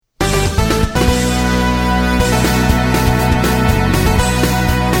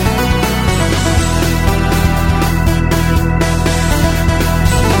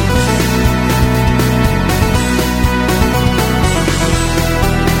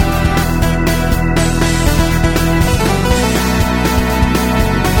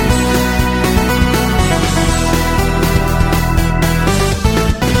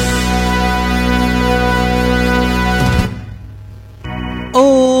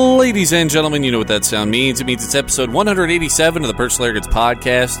Ladies and gentlemen, you know what that sound means. It means it's episode 187 of the Personal Arrogance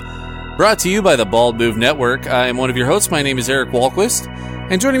Podcast, brought to you by the Bald Move Network. I am one of your hosts. My name is Eric Walquist,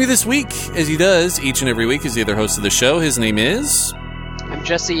 and joining me this week, as he does each and every week, is the other host of the show. His name is... I'm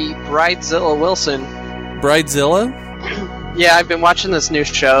Jesse Bridezilla Wilson. Bridezilla? Yeah, I've been watching this new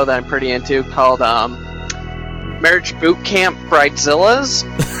show that I'm pretty into called Marriage Boot Camp Bridezillas.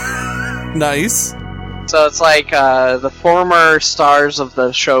 Nice. So it's like the former stars of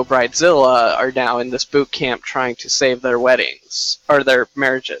the show Bridezilla are now in this boot camp trying to save their weddings or their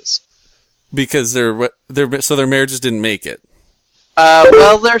marriages. Because their marriages didn't make it.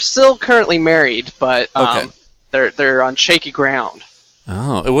 Well, they're still currently married, but Okay. they're on shaky ground.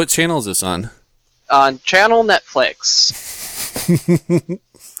 Oh, and what channel is this on? On channel Netflix.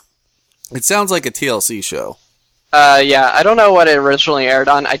 It sounds like a TLC show. Yeah, I don't know what it originally aired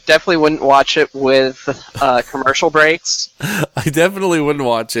on. I definitely wouldn't watch it with commercial breaks. I definitely wouldn't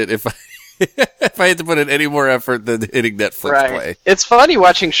watch it if I had to put in any more effort than hitting Netflix play. It's funny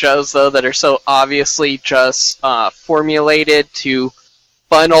watching shows, though, that are so obviously just formulated to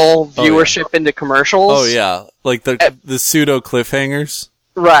funnel viewership into commercials. Oh, yeah. Like the pseudo cliffhangers.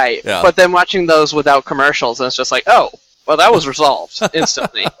 Right. Yeah. But then watching those without commercials, and it's just like, oh, well, that was resolved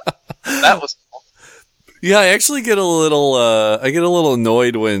instantly. That was cool. Yeah, I actually get a little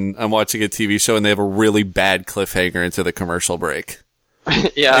annoyed when I'm watching a TV show and they have a really bad cliffhanger into the commercial break.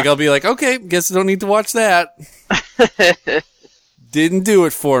 Yeah. Like, I'll be like, okay, guess I don't need to watch that. Didn't do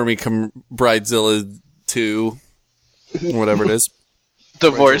it for me, Bridezilla 2, whatever it is.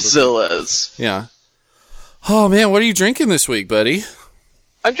 Divorcezillas. Yeah. Oh, man, what are you drinking this week, buddy?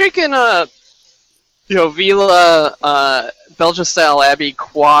 I'm drinking Vila Belgian-style Abbey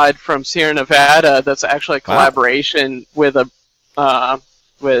Quad from Sierra Nevada. That's actually a collaboration with a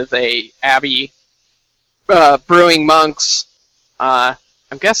Abbey brewing monks. I'm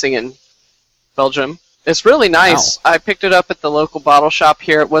guessing in Belgium. It's really nice. Wow. I picked it up at the local bottle shop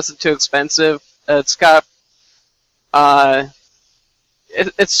here. It wasn't too expensive. It's got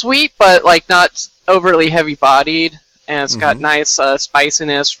it's sweet, but like not overly heavy-bodied, and it's got nice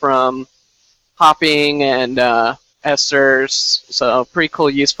spiciness from hopping and esters, so pretty cool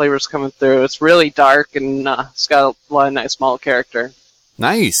yeast flavors coming through. It's really dark, and it's got a lot of nice malt character.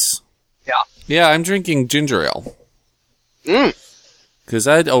 Nice. Yeah. Yeah, I'm drinking ginger ale. Because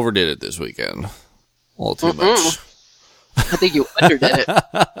I overdid it this weekend. A little too much. I think you underdid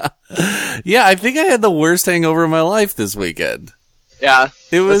it. Yeah, I think I had the worst hangover of my life this weekend. Yeah.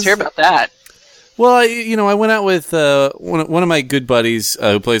 Let's hear about that. Well, I went out with one of my good buddies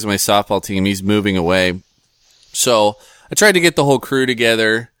who plays on my softball team. He's moving away. So I tried to get the whole crew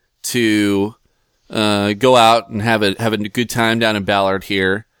together to go out and have a good time down in Ballard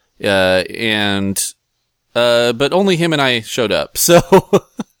here. But only him and I showed up. So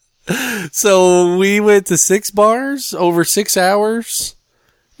we went to 6 bars over 6 hours.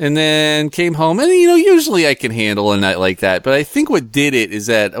 And then came home, and usually I can handle a night like that. But I think what did it is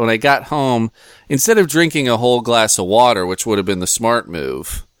that when I got home, instead of drinking a whole glass of water, which would have been the smart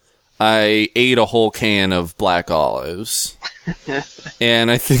move, I ate a whole can of black olives.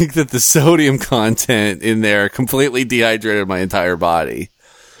 And I think that the sodium content in there completely dehydrated my entire body.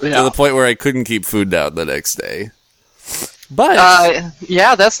 Yeah. To the point where I couldn't keep food down the next day. But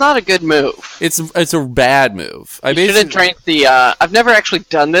yeah, that's not a good move. It's a bad move. You shouldn't drink the. I've never actually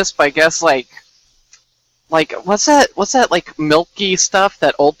done this, but I guess like what's that like milky stuff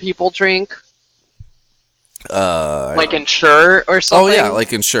that old people drink? Like Ensure or something. Oh yeah,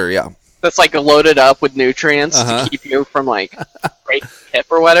 like Ensure, yeah. That's like loaded up with nutrients to keep you from like breaking hip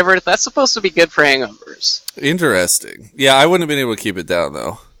or whatever. That's supposed to be good for hangovers. Interesting. Yeah, I wouldn't have been able to keep it down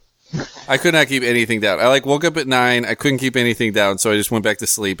though. I could not keep anything down. I woke up at 9. I couldn't keep anything down, so I just went back to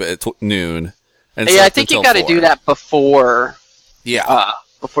sleep at noon. And yeah, I think you got to do that before. Yeah,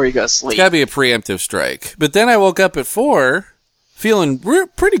 before you go to sleep. It's got to be a preemptive strike. But then I woke up at 4, feeling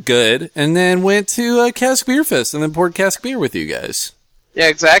pretty good, and then went to Cask Beer Fest, and then poured cask beer with you guys. Yeah,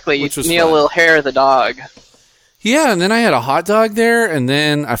 exactly. You need a little hair of the dog. Yeah, and then I had a hot dog there, and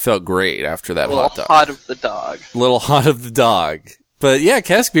then I felt great after that hot dog. Hot of the dog. Little hot of the dog. But yeah,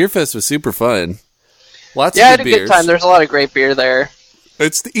 Cask Beer Fest was super fun. Lots of good beers. Yeah, I had a good time. There's a lot of great beer there.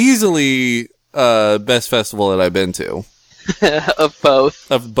 It's easily best festival that I've been to. Of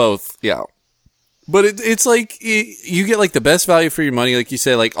both. Of both, yeah. But it's like, you get like the best value for your money. Like you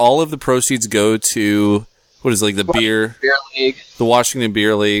said, like all of the proceeds go to, what is it, like the Beer League. The Washington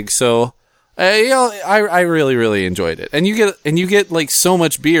Beer League. So, I really, really enjoyed it. And you get like so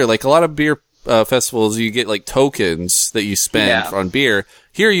much beer. Like a lot of beer festivals, you get like tokens that you spend on beer.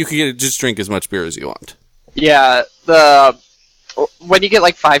 Here, you can just drink as much beer as you want. Yeah, when you get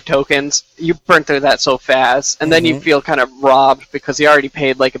like 5 tokens, you burn through that so fast, and then you feel kind of robbed because you already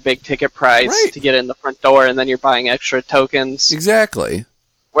paid like a big ticket price to get in the front door, and then you're buying extra tokens. Exactly.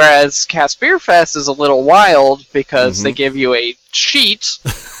 Whereas Cask Beer Fest is a little wild because they give you a sheet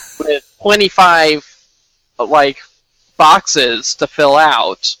with 25 like boxes to fill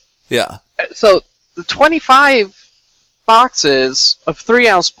out. Yeah. So the 25 boxes of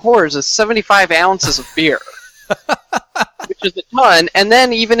 3-ounce pours is 75 ounces of beer. Which is a ton, and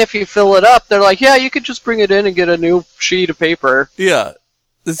then even if you fill it up, they're like, yeah, you could just bring it in and get a new sheet of paper. Yeah.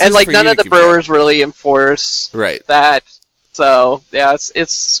 And like none of the brewers really enforce that. So yeah,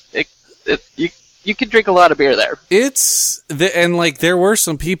 you can drink a lot of beer there. And like there were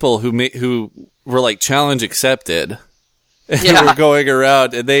some people who were like challenge accepted. And they were going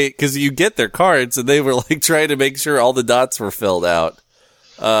around, and because you get their cards, and they were like trying to make sure all the dots were filled out.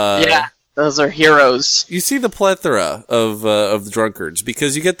 Yeah. Those are heroes. You see the plethora of the drunkards,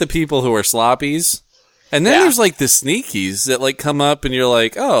 because you get the people who are sloppies, and then there's like the sneakies that like come up and you're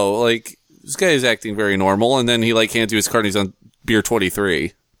like, oh, like this guy is acting very normal, and then he like hands you his card and he's on beer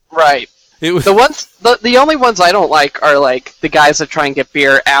 23. Right. The only ones I don't like are like the guys that try and get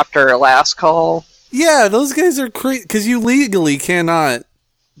beer after a last call. Yeah, those guys are crazy because you legally cannot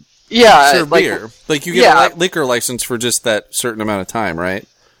serve beer. Like you get a liquor license for just that certain amount of time, right?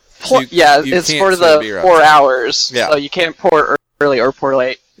 So it's for the 4 hours. Yeah. So you can't pour early or pour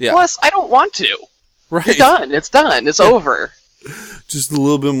late. Yeah. Plus, I don't want to. Right. It's done. It's done. It's over. Just a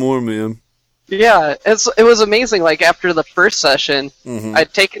little bit more, man. Yeah, it was amazing. Like after the first session,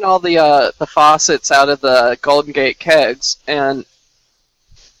 I'd taken all the faucets out of the Golden Gate kegs, and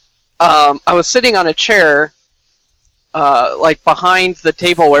I was sitting on a chair, like behind the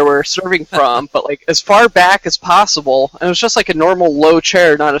table where we were serving from, but like as far back as possible. And it was just like a normal low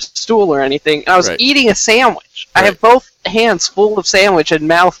chair, not a stool or anything. And I was eating a sandwich. I have both hands full of sandwich and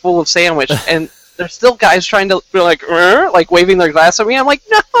mouth full of sandwich, and there's still guys trying to be like waving their glass at me. I'm like,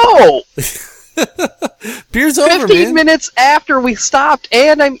 no. Beer's over, 15 minutes after we stopped,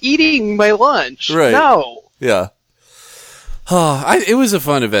 and I'm eating my lunch. Right. No. Yeah. Oh, it was a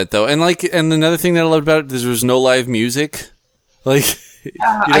fun event though, and another thing that I loved about it is there was no live music. Like you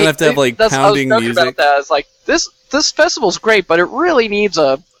don't have to have like pounding music. About that. It's like this festival's great, but it really needs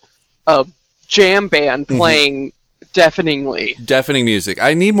a jam band playing deafening music.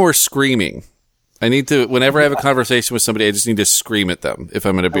 I need more screaming. I need to whenever I have a conversation with somebody, I just need to scream at them if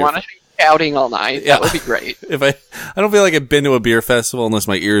I'm going to be. I want to be shouting all night. Yeah. That would be great. I don't feel like I've been to a beer festival unless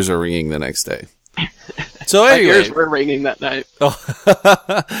my ears are ringing the next day. So anyway, my ears were ringing that night.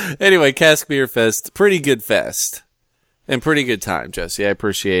 Oh. Anyway, Cask Beer Fest, pretty good fest, and pretty good time, Jesse. I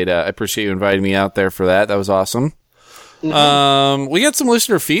appreciate you inviting me out there for that. That was awesome. Mm-hmm. We got some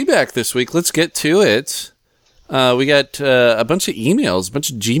listener feedback this week. Let's get to it. We got a bunch of emails, a bunch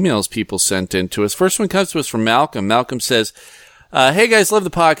of Gmails people sent in to us. First one comes to us from Malcolm. Malcolm says, hey guys, love the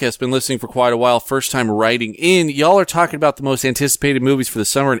podcast. Been listening for quite a while. First time writing in. Y'all are talking about the most anticipated movies for the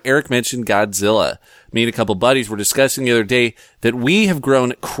summer, and Eric mentioned Godzilla. Me and a couple buddies were discussing the other day that we have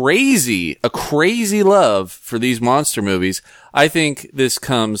grown a crazy love for these monster movies. I think this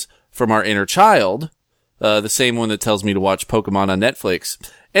comes from our inner child, the same one that tells me to watch Pokemon on Netflix.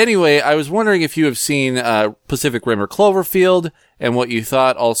 Anyway, I was wondering if you have seen Pacific Rim or Cloverfield and what you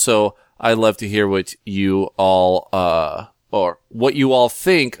thought. Also, I'd love to hear what you all or what you all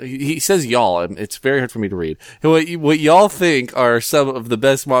think. He says y'all. It's very hard for me to read. What y'all think are some of the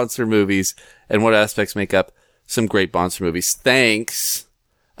best monster movies and what aspects make up some great monster movies. Thanks.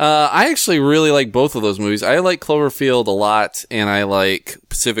 I actually really like both of those movies. I like Cloverfield a lot, and I like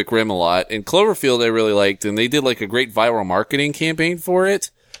Pacific Rim a lot. And Cloverfield I really liked, and they did like a great viral marketing campaign for it.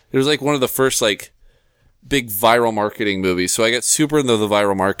 It was like one of the first like big viral marketing movies. So I got super into the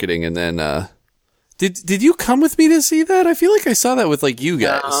viral marketing, and then Did you come with me to see that? I feel like I saw that with like you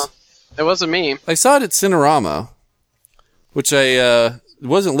guys. No, it wasn't me. I saw it at Cinerama, which I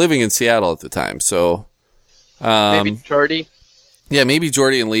wasn't living in Seattle at the time, so maybe Jordy. Yeah, maybe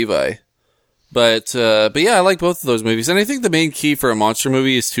Jordy and Levi. But yeah, I like both of those movies, and I think the main key for a monster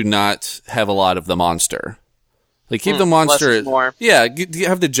movie is to not have a lot of the monster. Like keep the monster. Less is more. Yeah, you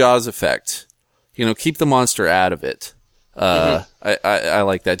have the Jaws effect. You know, keep the monster out of it. I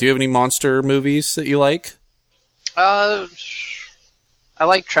like that. Do you have any monster movies that you like? I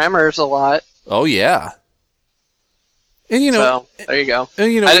like Tremors a lot. Oh yeah. And you know, so, there you go.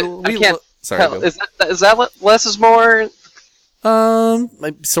 And you know, I can't sorry. tell. Is that less is more?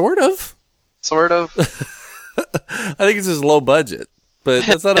 Sort of. Sort of. I think it's just low budget, but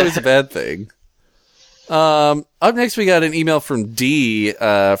that's not always a bad thing. Up next, we got an email from D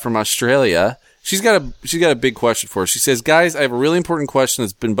from Australia. She's got a big question for us. She says, guys, I have a really important question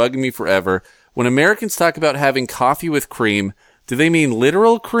that's been bugging me forever. When Americans talk about having coffee with cream, do they mean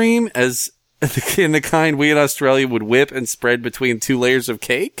literal cream as in the kind we in Australia would whip and spread between 2 layers of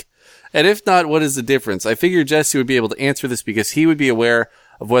cake? And if not, what is the difference? I figured Jesse would be able to answer this because he would be aware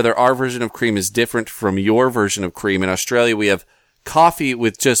of whether our version of cream is different from your version of cream. In Australia, we have coffee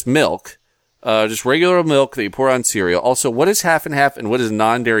with just milk, just regular milk that you pour on cereal. Also, what is half and half and what is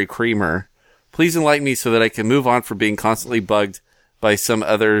non-dairy creamer? Please enlighten me so that I can move on from being constantly bugged by some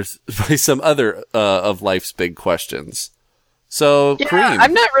other of life's big questions. So, Yeah, cream.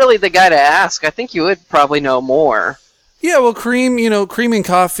 I'm not really the guy to ask. I think you would probably know more. Yeah, well, cream and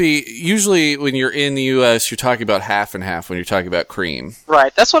coffee, usually when you're in the U.S., you're talking about half and half when you're talking about cream.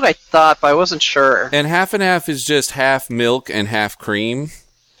 Right, that's what I thought, but I wasn't sure. And half is just half milk and half cream.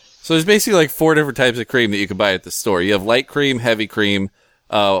 So there's basically like 4 different types of cream that you can buy at the store. You have light cream, heavy cream,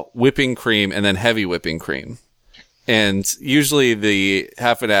 whipping cream, and then heavy whipping cream. And usually the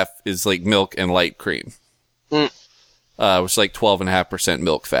half and half is like milk and light cream. Which is like 12.5%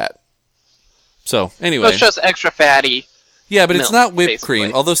 milk fat. So, anyway. So it's just extra fatty. Yeah, but milk, it's not whipped basically.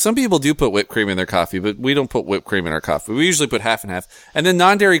 cream. Although some people do put whipped cream in their coffee, but we don't put whipped cream in our coffee. We usually put half and half. And then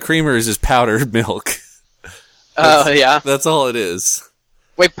non-dairy creamer is just powdered milk. Oh, yeah. That's all it is.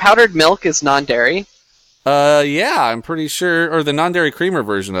 Wait, powdered milk is non-dairy? Yeah, I'm pretty sure. Or the non-dairy creamer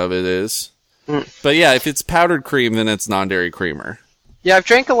version of it is. But yeah, if it's powdered cream, then it's non-dairy creamer. Yeah, I've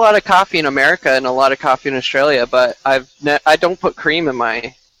drank a lot of coffee in America and a lot of coffee in Australia, but I don't put cream in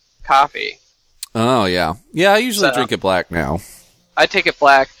my coffee. Oh, yeah. Yeah, I usually drink it black now. I take it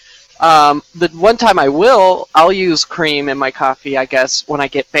black. The one time I'll use cream in my coffee, I guess, when I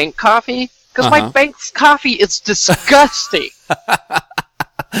get bank coffee. Because my bank's coffee is disgusting.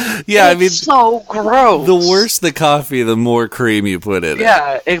 Yeah, I mean, it's so gross. The worse the coffee, the more cream you put in it.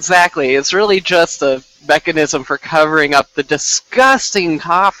 Yeah, exactly. It's really just a mechanism for covering up the disgusting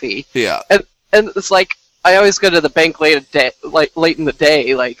coffee. Yeah. And it's like, I always go to the bank late in the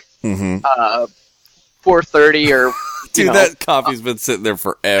day, like 4:30 or... Dude, that coffee's been sitting there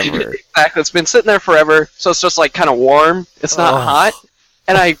forever. Exactly. It's been sitting there forever, so it's just like kind of warm. It's not hot.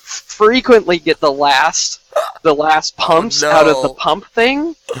 And I frequently get the last pumps out of the pump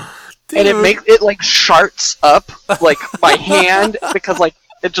thing. Dude. And it like sharts up like my hand because like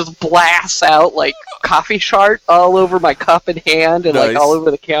it just blasts out like coffee shart all over my cup and hand and like all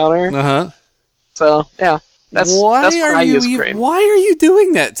over the counter. So yeah. That's when I use cream. Why are you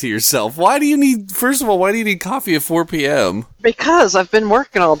doing that to yourself? Why do you need coffee at 4 p.m.? Because I've been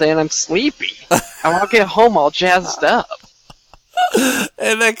working all day and I'm sleepy. I want to get home all jazzed up.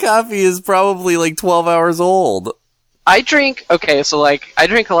 And that coffee is probably like 12 hours old. I drink a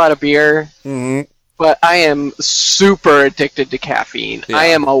lot of beer, but I am super addicted to caffeine. Yeah. I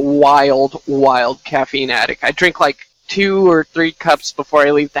am a wild, wild caffeine addict. I drink like 2 or 3 cups before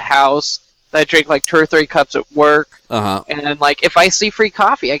I leave the house. I drink like 2 or 3 cups at work. And like if I see free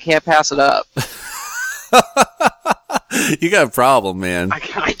coffee, I can't pass it up. You got a problem, man.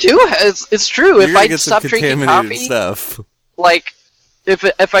 I do. It's true. If I stop drinking coffee, stuff. Like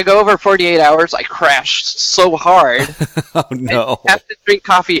if I go over 48 hours, I crash so hard. Oh no! I have to drink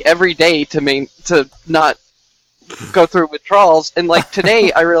coffee every day to not go through withdrawals. And like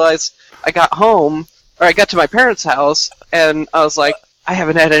today, I realized I got to my parents' house, and I was like, I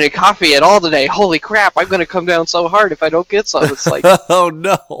haven't had any coffee at all today. Holy crap, I'm going to come down so hard if I don't get some. It's like... Oh,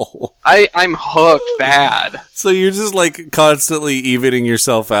 no. I'm hooked bad. So you're just, like, constantly evening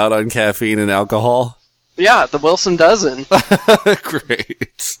yourself out on caffeine and alcohol? Yeah, the Wilson dozen.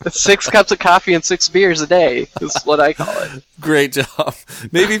 Great. 6 cups of coffee and 6 beers a day is what I call it. Great job.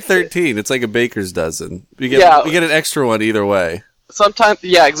 Maybe 13. It's like a baker's dozen. You get an extra one either way. Sometimes,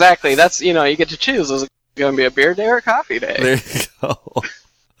 yeah, exactly. That's, you get to choose. Is it going to be a beer day or a coffee day? There you go.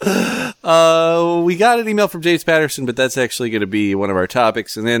 We got an email from James Patterson, but that's actually going to be one of our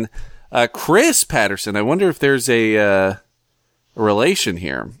topics. And then Chris Patterson. I wonder if there's a relation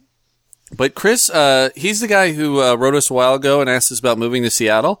here. But Chris, he's the guy who wrote us a while ago and asked us about moving to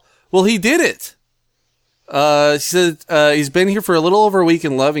Seattle. Well, he did it. He said he's been here for a little over a week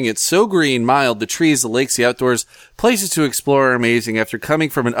and loving it. So green, mild, the trees, the lakes, the outdoors, places to explore are amazing. After coming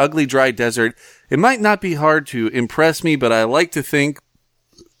from an ugly, dry desert, it might not be hard to impress me, but I like to think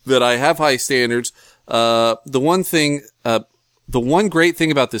that I have high standards. The one great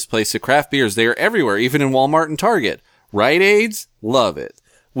thing about this place, the craft beers, they are everywhere, even in Walmart and Target. Rite Aids, love it.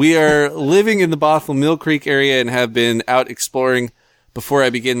 We are living in the Bothell Mill Creek area and have been out exploring before I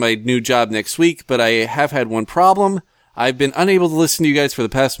begin my new job next week, but I have had one problem. I've been unable to listen to you guys for the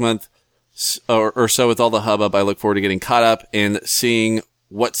past month or so with all the hubbub. I look forward to getting caught up and seeing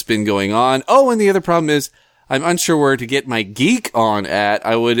what's been going on. Oh, and the other problem is I'm unsure where to get my geek on at.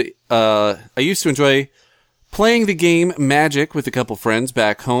 I used to enjoy playing the game Magic with a couple friends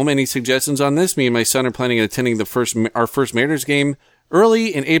back home. Any suggestions on this? Me and my son are planning on attending our first Mariners game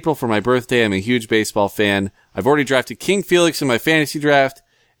early in April for my birthday. I'm a huge baseball fan. I've already drafted King Felix in my fantasy draft.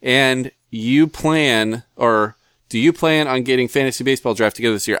 And do you plan on getting fantasy baseball draft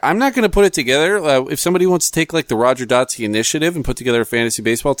together this year? I'm not going to put it together. If somebody wants to take like the Roger Dotsey initiative and put together a fantasy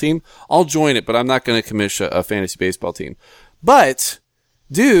baseball team, I'll join it, but I'm not going to commission a fantasy baseball team. But,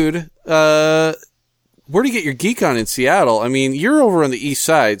 dude, where do you get your geek on in Seattle? I mean, you're over on the east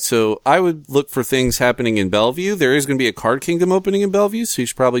side, so I would look for things happening in Bellevue. There is going to be a Card Kingdom opening in Bellevue, so you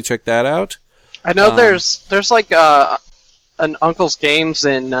should probably check that out. I know there's like an Uncle's Games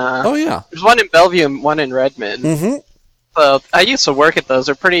in... oh, yeah. There's one in Bellevue and one in Redmond. Mm-hmm. So I used to work at those.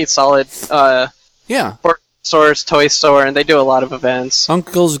 They're pretty solid Yeah. stores, toy store, and they do a lot of events.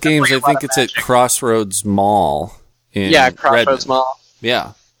 Uncle's Games, I think it's at Crossroads Mall in Crossroads Redmond. Mall.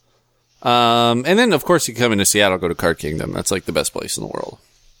 Yeah. And then, of course, you come into Seattle, go to Card Kingdom. That's like the best place in the world.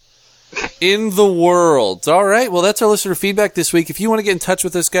 In the world. All right. Well, that's our listener feedback this week. If you want to get in touch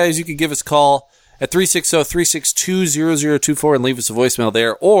with us, guys, you can give us a call at 360-362-0024 and leave us a voicemail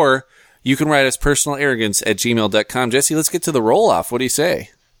there. Or you can write us personalarrogance@gmail.com. Jesse, let's get to the roll-off. What do you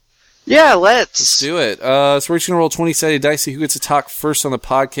say? Yeah, let's do it. So we're just going to roll 20-sided dice. See who gets to talk first on the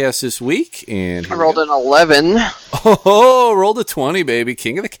podcast this week. And I rolled an 11. Oh, rolled a 20, baby.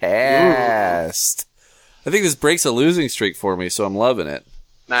 King of the cast. Ooh. I think this breaks a losing streak for me, so I'm loving it.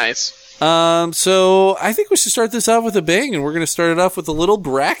 Nice. So I think we should start this off with a bang, and we're going to start it off with a little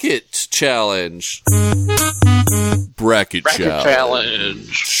bracket challenge. Bracket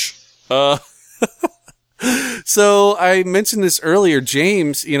challenge. So I mentioned this earlier.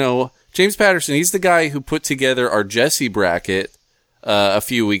 James Patterson, he's the guy who put together our Jesse bracket a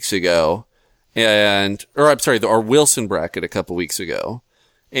few weeks ago, our Wilson bracket a couple weeks ago.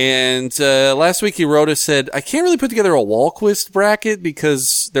 And last week he wrote us, said, I can't really put together a Walquist bracket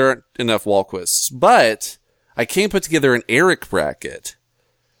because there aren't enough Walquists, but I can put together an Eric bracket.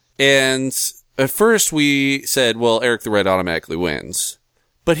 And at first we said, well, Eric the Red automatically wins.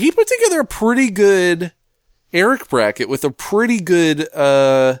 But he put together a pretty good Eric bracket with a pretty good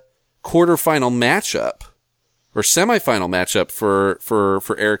quarterfinal matchup or semifinal matchup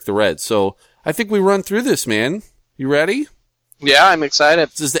for Eric the Red. So I think we run through this, man. You ready? Yeah, I'm excited.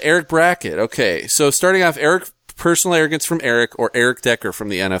 This is the Eric bracket. Okay, so starting off, Eric, personal arrogance from Eric, or Eric Decker from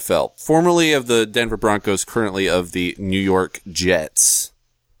the NFL. Formerly of the Denver Broncos, currently of the New York Jets.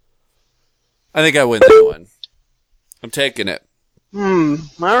 I think I win that one. I'm taking it. All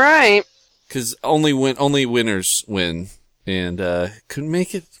right. Because only winners win. And couldn't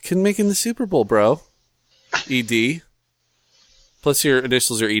make it in the Super Bowl, bro. ED. Plus your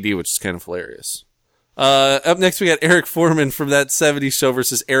initials are ED, which is kind of hilarious. Up next, we got Eric Foreman from That 70s Show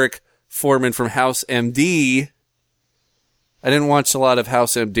versus Eric Foreman from House MD. I didn't watch a lot of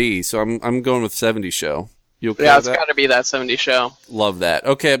House MD, so I'm going with 70s Show. You okay with that? It's got to be That 70s Show. Love that.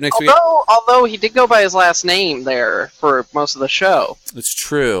 Okay, up next, although he did go by his last name there for most of the show. It's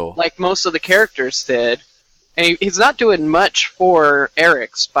true. Like most of the characters did. And he's not doing much for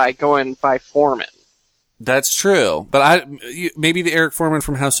Eric's by going by Foreman. That's true. But maybe the Eric Foreman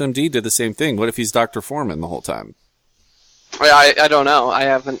from House MD did the same thing. What if he's Dr. Foreman the whole time? I don't know.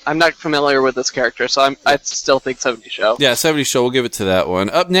 I'm not familiar with this character, so I still think 70 Show. Yeah, 70 Show. We'll give it to that one.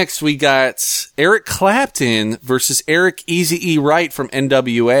 Up next, we got Eric Clapton versus Eric Eazy-E Wright from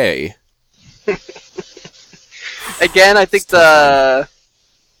NWA. Again, I think the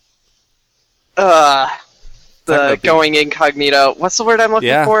going incognito. What's the word I'm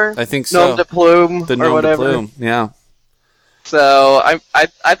looking for? I think so. Nom de plume the or nom whatever. de plume. Yeah. So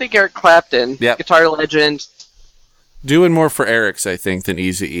I think Eric Clapton, yep. Guitar legend. Doing more for Eric's, I think, than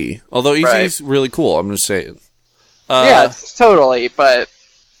Eazy-E. Although Eazy-E's really cool, I'm just saying. Yeah, totally. But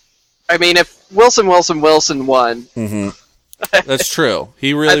I mean, if Wilson won, mm-hmm. That's true.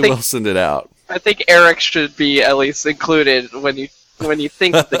 He really Wilsoned it out. I think Eric should be at least included when you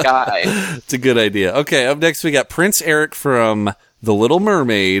think of the guy. It's a good idea. Okay, up next we got Prince Eric from The Little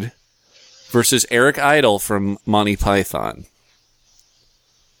Mermaid versus Eric Idle from Monty Python.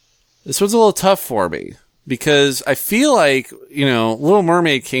 This one's a little tough for me because I feel like, Little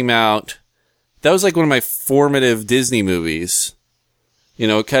Mermaid came out. That was like one of my formative Disney movies. It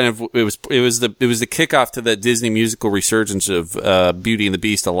was the kickoff to that Disney musical resurgence of Beauty and the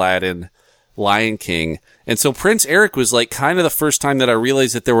Beast, Aladdin, Lion King. And so Prince Eric was like kind of the first time that I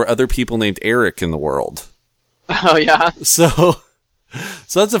realized that there were other people named Eric in the world. Oh, yeah. So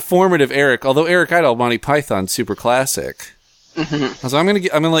that's a formative Eric, although Eric Idle, Monty Python, super classic. Mm-hmm. So I'm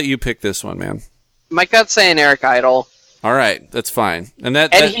gonna let you pick this one, man. My gut's saying Eric Idle. All right, that's fine. And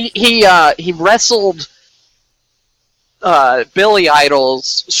he wrestled Billy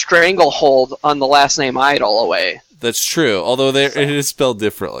Idol's stranglehold on the last name Idol away. that's true. Although it is spelled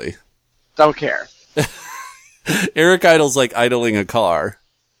differently. Don't care. Eric Idle's like idling a car,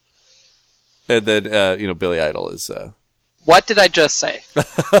 and then Billy Idol is. What did I just say?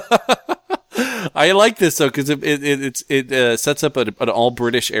 I like this though because it sets up an all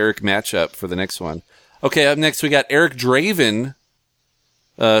British Eric matchup for the next one. Okay, up next we got Eric Draven,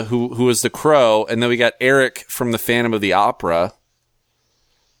 who was the Crow, and then we got Eric from the Phantom of the Opera.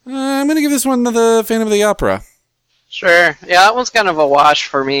 I'm gonna give this one to the Phantom of the Opera. Sure. Yeah, that one's kind of a wash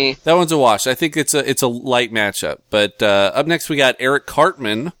for me. That one's a wash. I think it's a light matchup. But up next we got Eric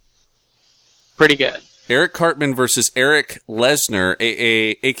Cartman. Pretty good. Eric Cartman versus Eric Lesnar,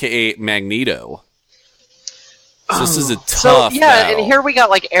 aka Magneto. So this is a tough battle. And here we got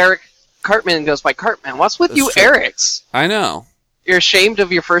like Eric Cartman goes by Cartman. What's with you true. Erics? I know. You're ashamed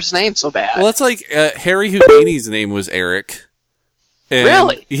of your first name so bad. Well, it's like Harry Houdini's name was Eric. And,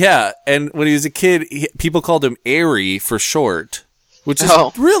 really? Yeah, and when he was a kid, people called him Airy for short, which is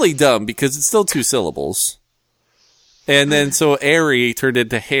really dumb because it's still 2 syllables. And then so Airy turned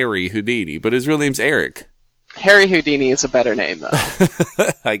into Harry Houdini, but his real name's Eric. Harry Houdini is a better name, though.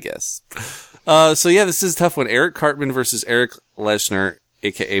 I guess. So yeah, this is a tough one. Eric Cartman versus Eric Lesnar,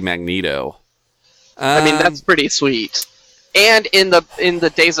 aka Magneto. I mean, that's pretty sweet. And in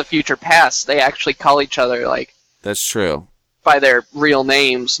the Days of Future Past, they actually call each other like that's true by their real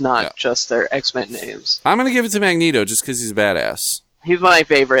names, not just their X-Men names. I'm gonna give it to Magneto just because he's a badass. He's my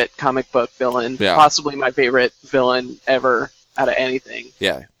favorite comic book villain. Yeah. Possibly my favorite villain ever out of anything.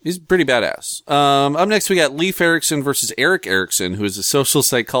 Yeah, he's pretty badass. Up next, we got Leif Erikson versus Eric Erikson, who is a social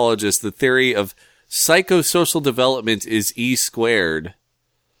psychologist. The theory of psychosocial development is E squared.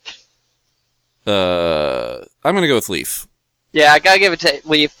 I'm going to go with Leif. Yeah, I gotta give it to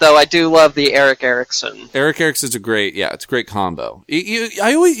Leif, though I do love the Eric Erikson. Eric Erickson's it's a great combo. You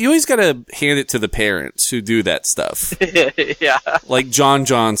always gotta hand it to the parents who do that stuff. Yeah. Like John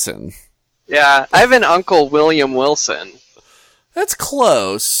Johnson. Yeah, I have an uncle, William Wilson. That's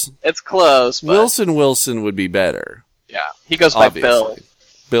close. It's close, but... Wilson would be better. Yeah, he goes by Bill.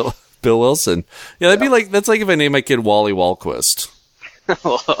 Bill Wilson. Yeah, that's like if I named my kid Wally Walquist.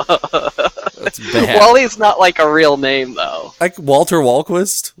 That's bad. Wally's not like a real name, though. Like Walter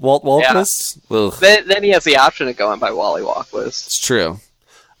Walquist? Walt Walquist? Yeah. Then he has the option of going by Wally Walquist. It's true.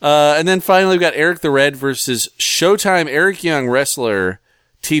 And then finally, we've got Eric the Red versus Showtime Eric Young wrestler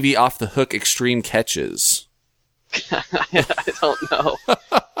TV Off the Hook Extreme Catches. I don't know.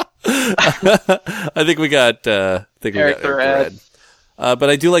 I think we got Eric the Red. But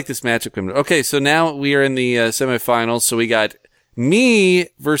I do like this matchup. Okay, so now we are in the semifinals. So we got me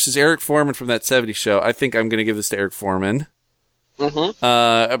versus Eric Foreman from that 70s show. I think I'm going to give this to Eric Foreman. Mm-hmm.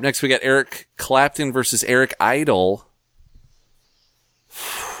 Up next, we got Eric Clapton versus Eric Idle.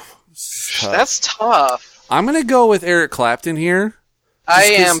 That's tough. I'm going to go with Eric Clapton here. I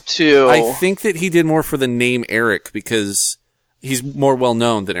am too. I think that he did more for the name Eric because he's more well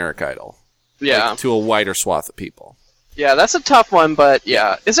known than Eric Idle. Yeah. Like, to a wider swath of people. Yeah, that's a tough one, but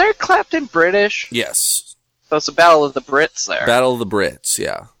yeah. Is Eric Clapton British? Yes. So it's a battle of the Brits there. Battle of the Brits,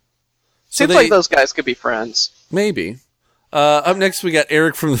 yeah. Seems like those guys could be friends. Maybe. Up next, we got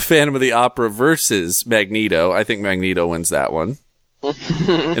Eric from the Phantom of the Opera versus Magneto. I think Magneto wins that one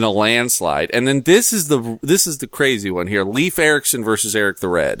in a landslide. And then this is the crazy one here: Leif Erikson versus Eric the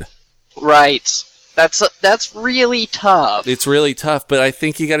Red. Right. That's really tough. It's really tough, but I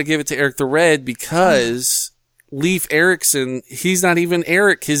think you got to give it to Eric the Red because Leif Erikson, he's not even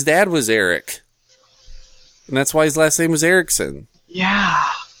Eric. His dad was Eric. And that's why his last name was Erikson. Yeah,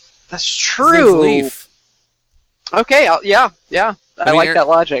 that's true. Leif. Okay, yeah. I like that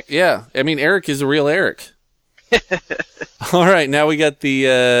logic. Yeah, I mean, Eric is a real Eric. All right, now we got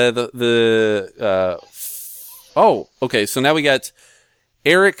okay, so now we got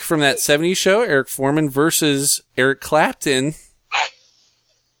Eric from that 70s show, Eric Foreman versus Eric Clapton.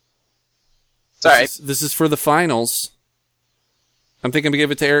 Sorry. This is for the finals. I'm thinking we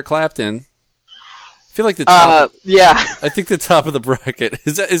give it to Eric Clapton. I feel like the top. Yeah. I think the top of the bracket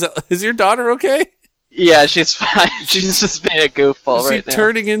is your daughter okay? Yeah, she's fine. She's just being a goofball right now. Is she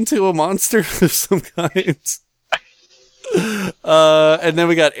turning into a monster of some kind? And then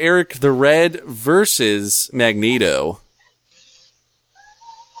we got Eric the Red versus Magneto.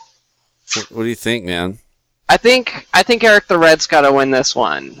 What do you think, man? I think Eric the Red's got to win this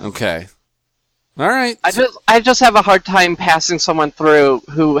one. Okay. All right. I just have a hard time passing someone through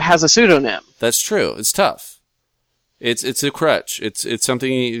who has a pseudonym. That's true. It's tough. It's a crutch. It's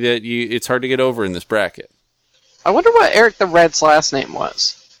something that it's hard to get over in this bracket. I wonder what Eric the Red's last name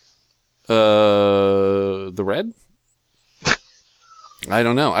was. The Red? I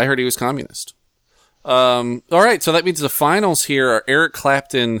don't know. I heard he was communist. All right, so that means the finals here are Eric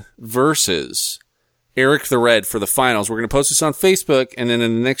Clapton versus Eric the Red for the finals. We're going to post this on Facebook, and then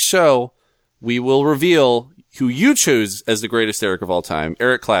in the next show, we will reveal who you choose as the greatest Eric of all time,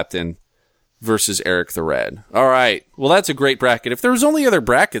 Eric Clapton versus Eric the Red. All right. Well, that's a great bracket. If there was only other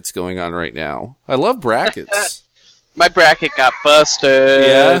brackets going on right now. I love brackets. My bracket got busted.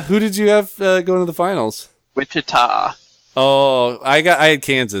 Yeah? Who did you have going to the finals? Wichita. Oh, I had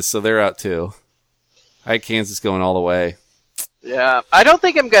Kansas, so they're out too. I had Kansas going all the way. Yeah. I don't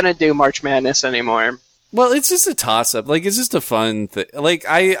think I'm going to do March Madness anymore. Well, it's just a toss-up. Like, it's just a fun thing. Like,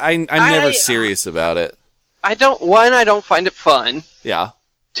 I'm never serious about it. I don't find it fun. Yeah.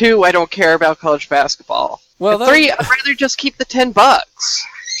 2, I don't care about college basketball. Well, and 3, I'd rather just keep the $10.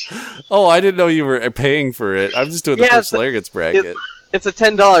 Oh, I didn't know you were paying for it. I'm just doing the first layer gets bracket. It's a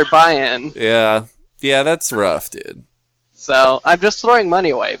 $10 buy-in. Yeah. Yeah, that's rough, dude. So I'm just throwing money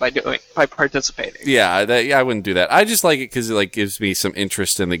away by participating. Yeah, I wouldn't do that. I just like it because it like gives me some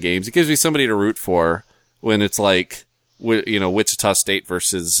interest in the games. It gives me somebody to root for when it's like, Wichita State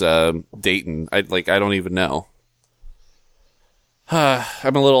versus Dayton. I don't even know.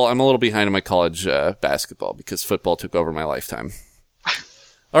 I'm a little behind in my college basketball because football took over my lifetime.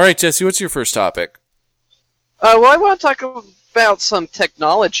 All right, Jesse, what's your first topic? Well, I want to talk about some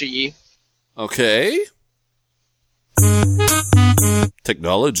technology. Okay.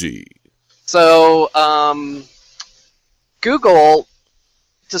 Technology. So, Google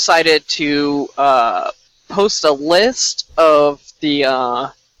decided to post a list of the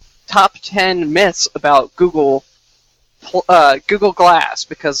top 10 myths about Google Glass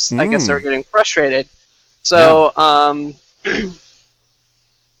because I guess they were getting frustrated. So,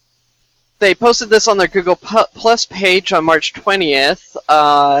 they posted this on their Google Plus page on March 20th,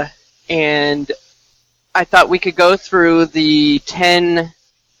 and I thought we could go through the 10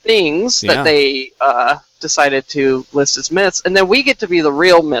 things that they decided to list as myths, and then we get to be the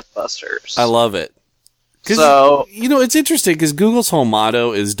real Mythbusters. I love it. So, it's interesting because Google's whole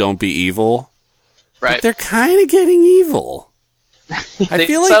motto is "Don't be evil." Right. But they're kind of getting evil. I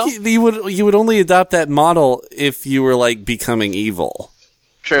feel like you would only adopt that model if you were like becoming evil.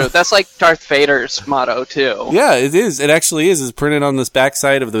 True. That's like Darth Vader's motto too. Yeah, it is. It actually is. It's printed on this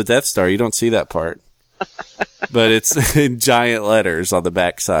backside of the Death Star. You don't see that part. But it's in giant letters on the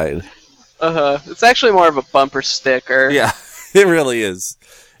backside. It's actually more of a bumper sticker. Yeah, it really is.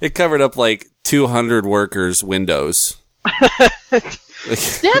 It covered up like 200 workers' windows.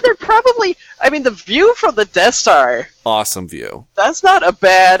 Yeah, they're probably... I mean, the view from the Death Star... Awesome view. That's not a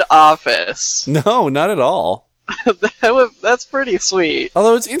bad office. No, not at all. That's pretty sweet.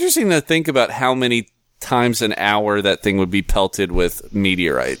 Although it's interesting to think about how many times an hour that thing would be pelted with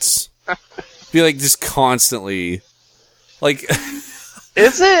meteorites. Be like just constantly... Like...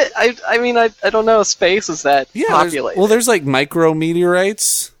 Is it? I mean, I don't know. Space is that populated. There's like micro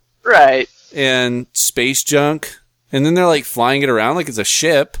meteorites. Right. And space junk. And then they're like flying it around like it's a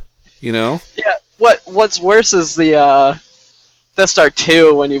ship, Yeah. What's worse is the Death Star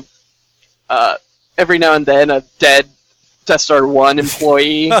 2 when you every now and then a dead Death Star 1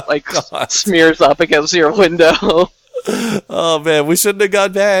 employee smears up against your window. Oh man, we shouldn't have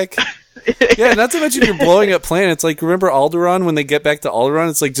gone back. Yeah, not to mention you're blowing up planets. Like, remember Alderaan? When they get back to Alderaan,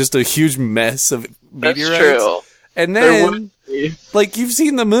 it's like just a huge mess of meteorites. That's true. And then, like, you've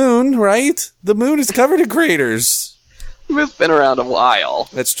seen the moon, right? The moon is covered in craters. It's been around a while.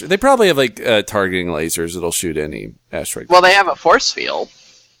 That's true. They probably have, like, targeting lasers that'll shoot any asteroid. Well, they have a force field.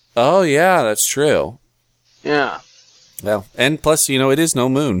 Oh, yeah, that's true. Yeah. Well, and plus, it is no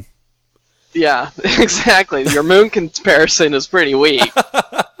moon. Yeah, exactly. Your moon comparison is pretty weak.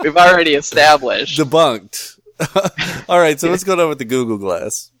 We've already established. Debunked. All right, so what's going on with the Google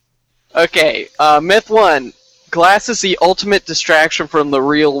Glass? Okay, myth 1. Glass is the ultimate distraction from the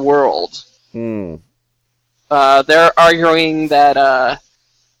real world. They're arguing that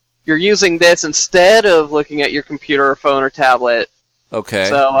you're using this instead of looking at your computer or phone or tablet. Okay.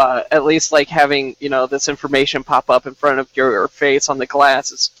 So at least like having, this information pop up in front of your face on the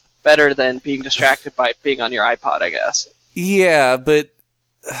glass is better than being distracted by being on your iPod, I guess. Yeah, but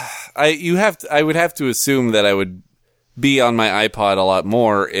I would have to assume that I would be on my iPod a lot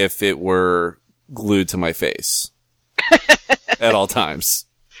more if it were glued to my face at all times.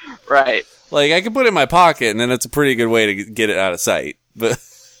 Right. Like, I can put it in my pocket, and then it's a pretty good way to get it out of sight. But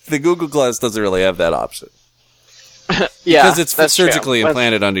the Google Glass doesn't really have that option. Yeah, because it's that's surgically true.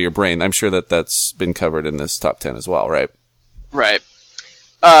 implanted under your brain. I'm sure that's been covered in this top 10 as well, right? Right.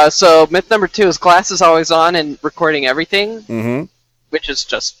 So myth number 2 is glass is always on and recording everything, Mm-hmm. which is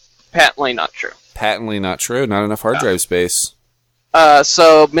just patently not true. Patently not true. Not enough hard drive space.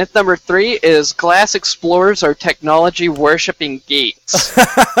 So myth number 3 is glass explorers are technology worshipping geeks.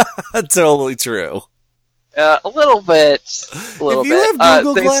 Totally true. A little bit. A little If you bit. have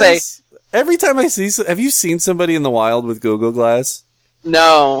Google They Glass, say every time I see, have you seen somebody in the wild with Google Glass?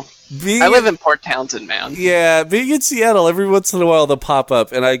 no. Being I live in Port Townsend, man. Yeah, being in Seattle, every once in a while they'll pop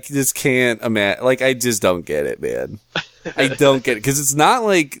up, and I just can't imagine. Like, I just don't get it, man. I don't get it because it's not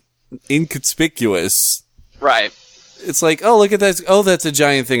like inconspicuous. Right. It's like, oh, look at that. Oh, that's a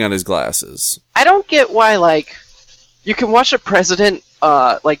giant thing on his glasses. I don't get why, like, you can watch a president,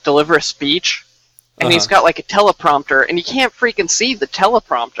 deliver a speech, and he's got, like, a teleprompter, and you can't freaking see the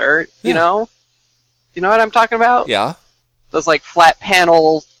teleprompter, you know? You know what I'm talking about? Yeah. Those, like, flat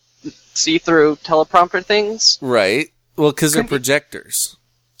panel, see-through teleprompter things? Right. Well, because they're projectors.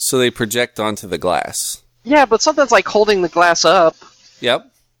 So they project onto the glass. Yeah, but something's, like, holding the glass up.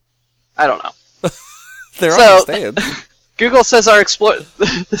 Yep. I don't know. They're So- on the stand. Google says our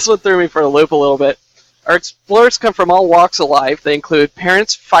this one threw me for a loop a little bit. Our explorers come from all walks of life. They include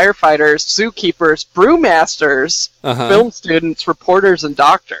parents, firefighters, zookeepers, brewmasters, Uh-huh. film students, reporters, and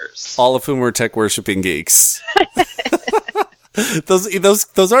doctors. All of whom were tech worshipping geeks.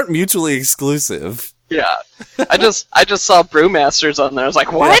 Those aren't mutually exclusive. Yeah, I just saw brewmasters on there. I was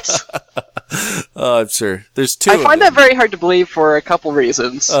like, what? I'm sure. There's two. I find that very hard to believe for a couple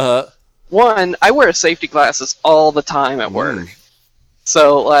reasons. Uh-huh. One, I wear safety glasses all the time at work.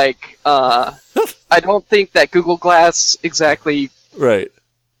 So, like, I don't think that Google Glass exactly Right.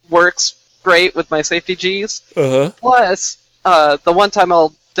 works great with my safety Gs. Uh-huh. Plus, the one time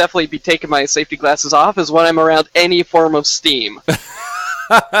I'll definitely be taking my safety glasses off is when I'm around any form of steam.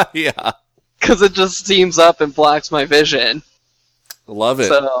 Yeah. Because it just steams up and blocks my vision. Love it.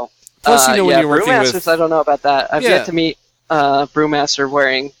 So, Plus, when you're working Brewmasters, with... I don't know about that. I've yet to meet Brewmaster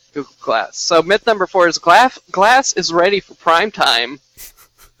wearing Google Glass. So myth number 4 is glass is ready for prime time.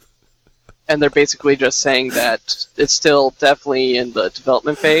 And they're basically just saying that it's still definitely in the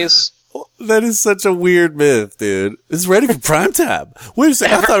development phase. That is such a weird myth, dude. It's ready for prime time. Wait a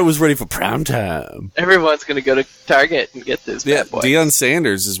second, I thought it was ready for prime time. Everyone's going to go to Target and get this Yeah, bad boy. Deion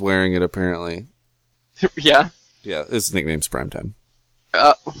Sanders is wearing it, apparently. Yeah. Yeah, his nickname's Primetime.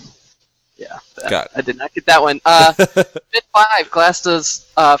 Yeah. Got it. I did not get that one. Myth 5, Glass does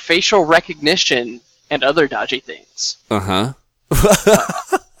facial recognition and other dodgy things. Uh-huh.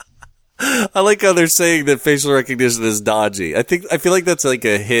 I like how they're saying that facial recognition is dodgy. I feel like that's like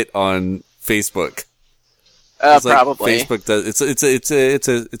a hit on Facebook. It's like Probably. Facebook does.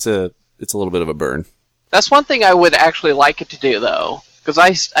 It's a little bit of a burn. That's one thing I would actually like it to do, though. Because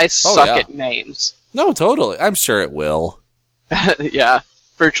I suck at names. No, totally. I'm sure it will. Yeah.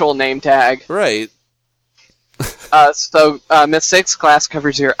 Virtual name tag. Right. So, Myth 6, Glass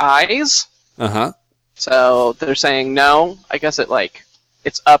covers your eyes. Uh-huh. So, they're saying no. I guess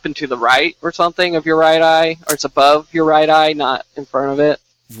it's up and to the right or something of your right eye. Or it's above your right eye, not in front of it.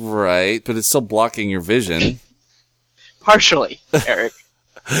 Right, but it's still blocking your vision. Partially, Eric.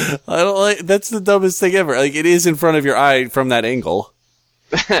 I don't like. That's the dumbest thing ever. Like, it is in front of your eye from that angle.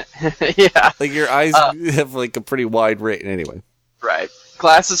 Yeah. Like, your eyes have like a pretty wide range. Anyway. Right.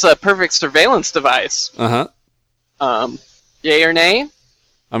 Glass is a perfect surveillance device. Uh-huh. Yay or nay?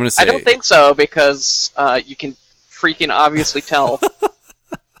 I'm gonna say. I don't think so because you can freaking obviously tell.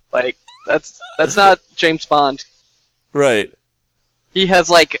 Like that's not James Bond. Right. He has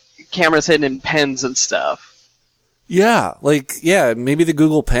like cameras hidden in pens and stuff. Yeah. Like, yeah, maybe the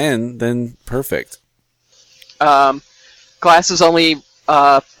Google Pen, then perfect. Glass is only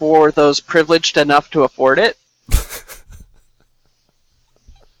for those privileged enough to afford it.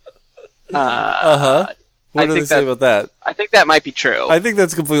 Uh-huh. What do they say about that? I think that might be true. I think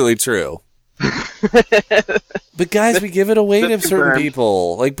that's completely true. But guys, we give it away to certain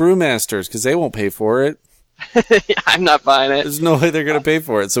people, like brewmasters, because they won't pay for it. I'm not buying it. There's no way they're going to pay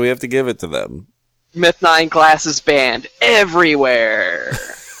for it, so we have to give it to them. Myth 9, glass is banned everywhere.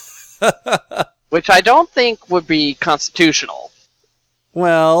 Which I don't think would be constitutional.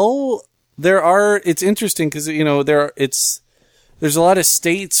 Well, it's interesting because, there's a lot of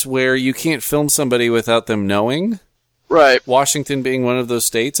states where you can't film somebody without them knowing. Right. Washington being one of those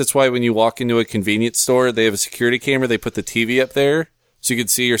states. That's why when you walk into a convenience store, they have a security camera. They put the TV up there so you can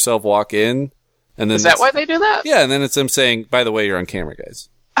see yourself walk in. And then Is that why they do that? Yeah, and then it's them saying, by the way, you're on camera, guys.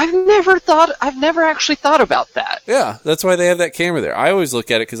 I've never actually thought about that. Yeah, that's why they have that camera there. I always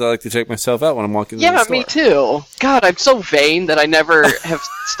look at it because I like to check myself out when I'm walking in the store. Yeah, me too. God, I'm so vain that I never have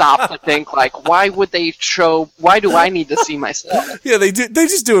stopped to think, like, why do I need to see myself? Yeah, they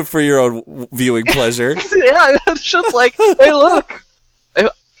just do it for your own viewing pleasure. Yeah, it's just like, hey, look.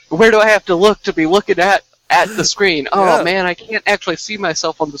 Where do I have to look to be looking at the screen? Oh, Yeah. man, I can't actually see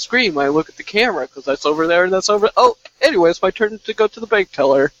myself on the screen when I look at the camera, because that's over there and that's over... Oh, anyway, it's my turn to go to the bank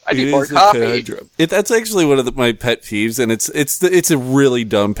teller. I need more coffee. That's actually one of my pet peeves, and it's a really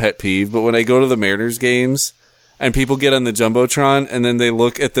dumb pet peeve, but when I go to the Mariners games, and people get on the Jumbotron, and then they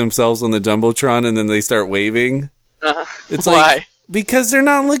look at themselves on the Jumbotron, and then they start waving... It's why? like, because they're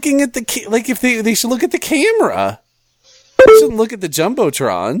not looking at if they should look at the camera. They shouldn't look at the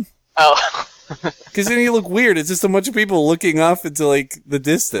Jumbotron. Oh. Because then you look weird. It's just a bunch of people looking off into, like, the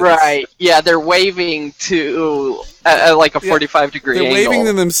distance. Right. Yeah, they're waving to, like, a 45-degree angle. They're waving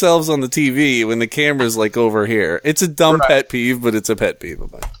to themselves on the TV when the camera's, like, over here. It's a dumb pet peeve, but it's a pet peeve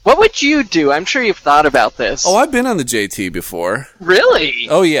of mine. What would you do? I'm sure you've thought about this. Oh, I've been on the JT before. Really?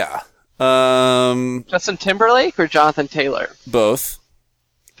 Oh, yeah. Justin Timberlake or Jonathan Taylor? Both.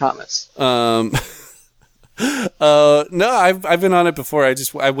 Thomas. No, I've been on it before.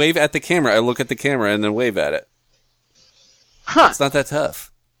 I wave at the camera. I look at the camera and then wave at it. Huh. It's not that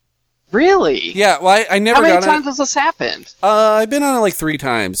tough. Really? Yeah, well, I never How many got times has this happened? I've been on it like 3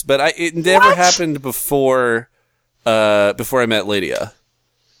 times, but it never happened before I met Lydia.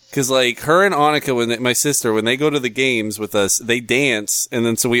 Because, like, her and Annika, my sister, when they go to the games with us, they dance, and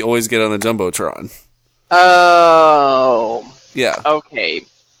then so we always get on the Jumbotron. Oh. Yeah. Okay.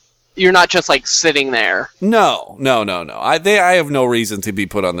 You're not just, like, sitting there. No. I have no reason to be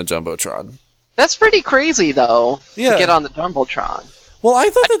put on the Jumbotron. That's pretty crazy, though, Yeah. to get on the Jumbotron. Well, I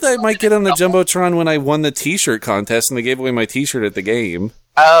thought that I might get on the Jumbotron when I won the T-shirt contest, and they gave away my T-shirt at the game.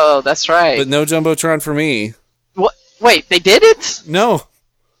 Oh, that's right. But no Jumbotron for me. What? Wait, they did it? No.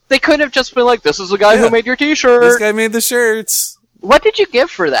 They could have just been like, this is the guy Yeah. who made your T-shirt. This guy made the shirts. What did you give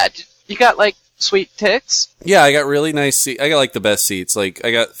for that? You got, like, sweet ticks? Yeah, I got really nice seats. I got, like, the best seats. Like,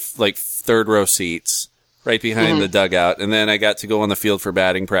 I got, like, 3rd-row seats right behind the dugout, and then I got to go on the field for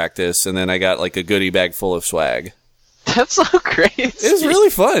batting practice, and then I got, like, a goodie bag full of swag. That's so crazy. It was really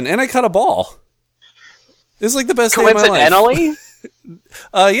fun, and I caught a ball. It was, like, the best day of my life. Coincidentally?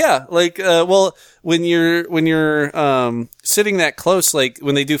 Yeah, like, well, when you're sitting that close, like,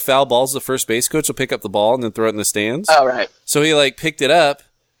 when they do foul balls, the first base coach will pick up the ball and then throw it in the stands. Oh, right. So he, like, picked it up,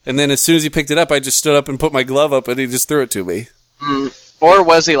 and then as soon as he picked it up, I just stood up and put my glove up, and he just threw it to me. Or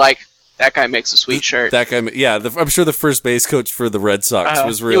was he like, that guy makes a sweet shirt? That guy, yeah, I'm sure the first base coach for the Red Sox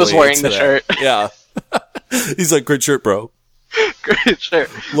was really he was wearing into the that. shirt. Yeah. He's like, great shirt, bro. Great shirt.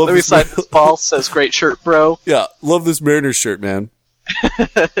 Love Let me this sign this ball. Says great shirt, bro. Yeah, love this Mariners shirt, man.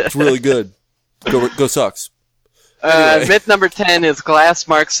 It's really good. Go Sox. Anyway. Myth number 10 is glass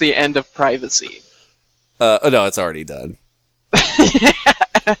marks the end of privacy. No, it's already done.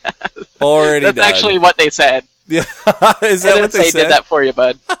 Already That's done. actually what they said. Yeah. Is that what they said? did that for you,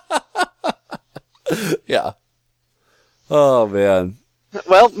 bud. Yeah. Oh, man.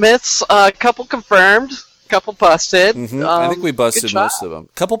 Well, myths, couple confirmed, couple busted. I think we busted most of them.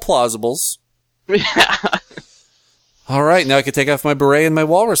 Couple plausibles. Yeah. All right, now I can take off my beret and my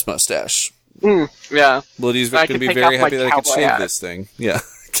walrus mustache. Yeah. Lydia's I going to can be take very off my happy that I can cowboy shave hat. this thing. Yeah.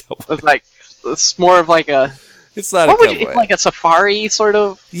 It's like, it's more of like a, It's not what a would cowboy you, hat. like a safari sort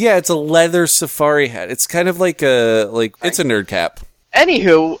of? Yeah, it's a leather safari hat. It's kind of like it's a nerd cap.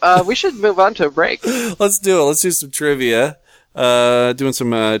 Anywho, we should move on to a break. Let's do it. Let's do some trivia. Doing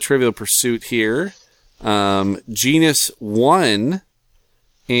some Trivial Pursuit here. Genus 1.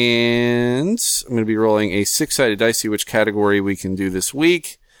 And I'm going to be rolling a 6-sided dice, see which category we can do this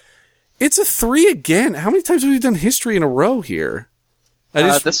week. It's a 3 again. How many times have we done history in a row here?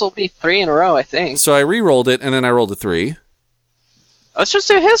 This will be 3 in a row, I think. So I re-rolled it, and then I rolled a 3. Let's just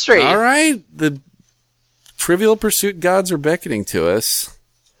do history. All right. The Trivial Pursuit gods are beckoning to us.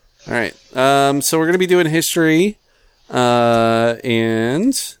 All right. So we're going to be doing history.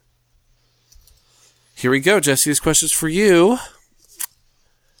 And here we go. Jesse, this question's for you.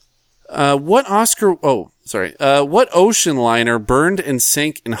 What ocean liner burned and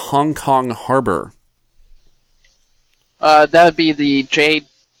sank in Hong Kong Harbor? That would be the Jade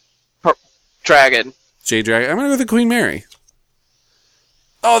Dragon. Jade Dragon. I'm going to go with the Queen Mary.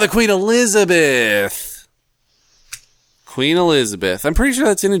 Oh, the Queen Elizabeth. Queen Elizabeth. I'm pretty sure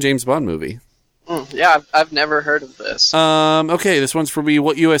that's in a James Bond movie. Yeah, I've never heard of this. Okay, this one's for me.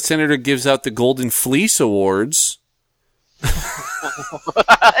 What U.S. Senator gives out the Golden Fleece Awards?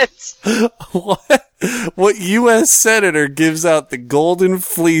 What? What? What U.S. senator gives out the Golden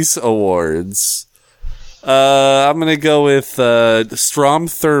Fleece Awards? I'm going to go with Strom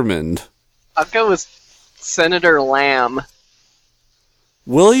Thurmond. I'll go with Senator Lamb.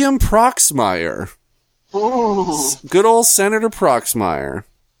 William Proxmire. Ooh. Good old Senator Proxmire.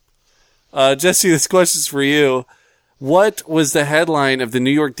 Jesse, this question's for you. What was the headline of the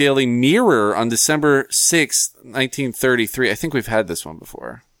New York Daily Mirror on December 6th, 1933? I think we've had this one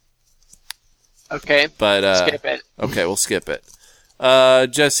before. Okay, but skip it. Okay, we'll skip it.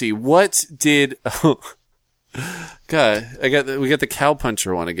 Jesse, what did... Oh, God, we got the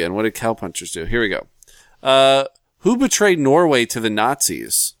cowpuncher one again. What did cowpunchers do? Here we go. Who betrayed Norway to the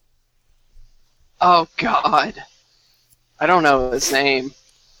Nazis? Oh, God. I don't know his name.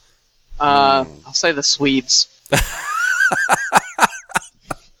 I'll say the Swedes.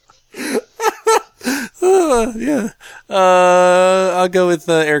 Yeah. I'll go with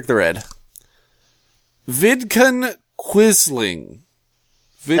Eric the Red. Vidkun Quisling.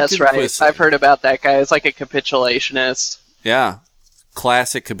 That's right. Quisling. I've heard about that guy. It's like a capitulationist. Yeah.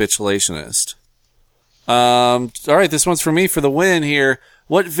 Classic capitulationist. All right, this one's for me for the win here.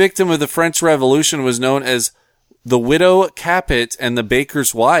 What victim of the French Revolution was known as the Widow Capet and the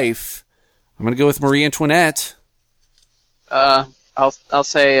Baker's Wife? I'm going to go with Marie Antoinette. I'll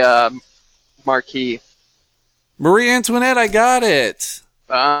say Marquis. Marie Antoinette, I got it.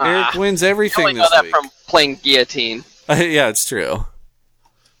 Eric wins everything this week. I only know that from playing Guillotine. Yeah, it's true.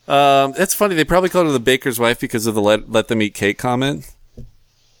 That's funny. They probably called her the Baker's Wife because of the let them eat cake comment.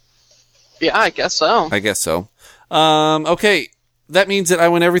 Yeah, I guess so. Okay, that means that I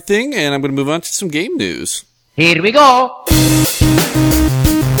win everything, and I'm going to move on to some game news. Here we go.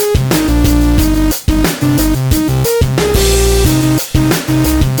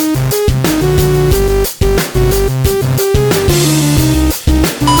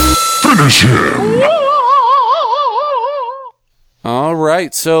 Finish him. All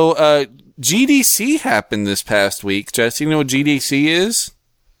right, so GDC happened this past week. Jesse, you know what GDC is?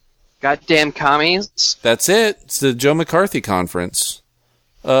 Goddamn commies. That's it. It's the Joe McCarthy conference.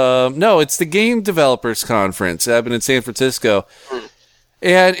 No, it's the Game Developers Conference happened in San Francisco.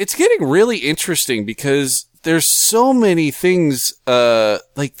 And it's getting really interesting because there's so many things,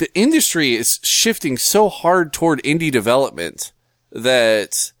 like the industry is shifting so hard toward indie development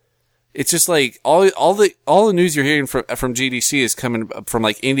that it's just like all the news you're hearing from GDC is coming from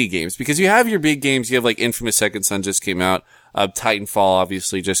like indie games, because you have your big games. You have like Infamous Second Son just came out. Titanfall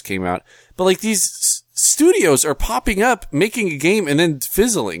obviously just came out, but like these studios are popping up, making a game and then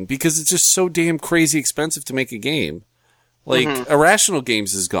fizzling because it's just so damn crazy expensive to make a game. Like Irrational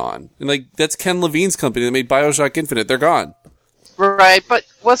Games is gone, and like that's Ken Levine's company that made BioShock Infinite. They're gone. Right, but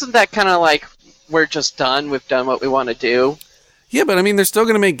wasn't that kind of like we're just done? We've done what we want to do. Yeah, but I mean, they're still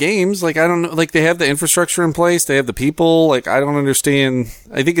going to make games. Like, I don't know, like they have the infrastructure in place. They have the people. Like, I don't understand.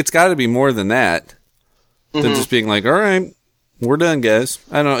 I think it's got to be more than that. Than just being like, all right, we're done, guys.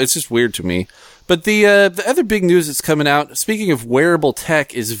 I don't know. It's just weird to me. But the other big news that's coming out, speaking of wearable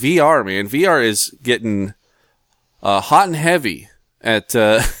tech, is VR, man. VR is getting hot and heavy at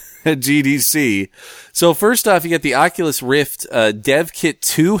at GDC. So first off, you get the Oculus Rift Dev Kit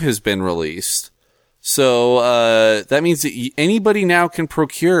 2 has been released. So that means that anybody now can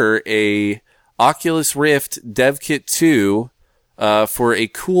procure a Oculus Rift Dev Kit 2 for a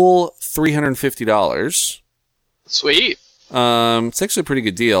cool $350. Sweet. It's actually a pretty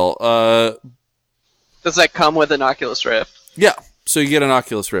good deal. Does that come with an Oculus Rift? Yeah. So you get an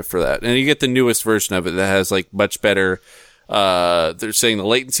Oculus Rift for that. And you get the newest version of it that has like much better, they're saying the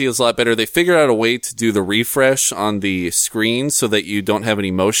latency is a lot better. They figured out a way to do the refresh on the screen so that you don't have any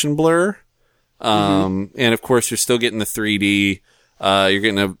motion blur. And of course you're still getting the 3D, you're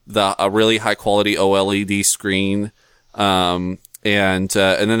getting a really high quality OLED screen. And then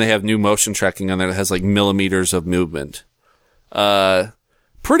they have new motion tracking on there that has like millimeters of movement.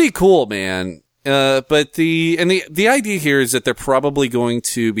 Pretty cool, man. But the idea here is that they're probably going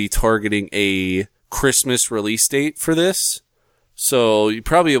to be targeting a Christmas release date for this. So you're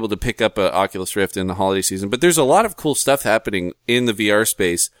probably able to pick up an Oculus Rift in the holiday season, but there's a lot of cool stuff happening in the VR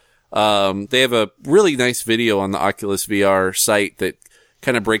space. They have a really nice video on the Oculus VR site that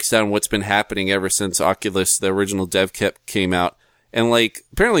kind of breaks down what's been happening ever since Oculus, the original dev kit, came out. And like,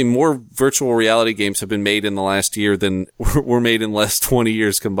 apparently more virtual reality games have been made in the last year than were made in the last 20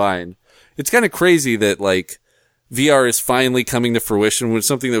 years combined. It's kind of crazy that like VR is finally coming to fruition with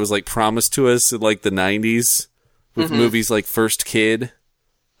something that was like promised to us in like the 90s with movies like First Kid.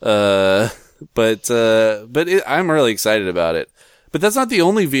 I'm really excited about it. But that's not the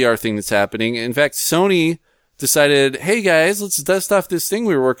only VR thing that's happening. In fact, Sony decided, hey guys, let's dust off this thing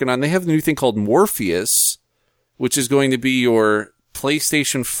we were working on. They have a new thing called Morpheus, which is going to be your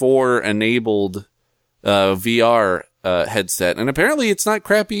PlayStation 4 enabled VR headset. And apparently it's not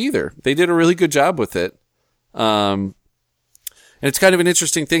crappy either. They did a really good job with it. And it's kind of an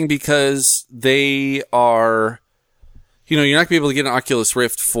interesting thing because they are, you're not going to be able to get an Oculus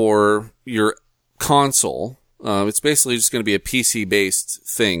Rift for your console. It's basically just going to be a PC-based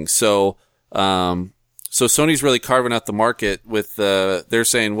thing. So Sony's really carving out the market with, they're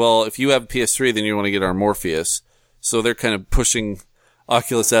saying, well, if you have a PS3, then you want to get our Morpheus. So they're kind of pushing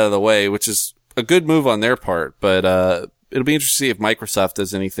Oculus out of the way, which is a good move on their part. But, it'll be interesting to see if Microsoft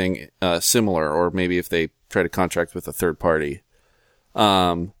does anything, similar, or maybe if they try to contract with a third party.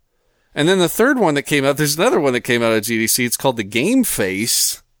 And then the third one that came out, there's another one that came out at GDC. It's called the Game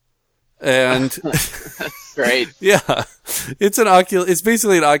Face. And great. Yeah. It's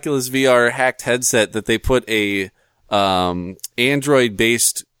basically an Oculus VR hacked headset that they put a Android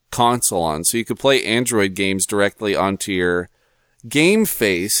based console on. So you could play Android games directly onto your Game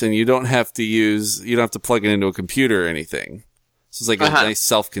Face, and you don't have to plug it into a computer or anything. So it's like a nice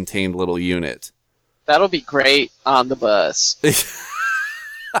self-contained little unit. That'll be great on the bus.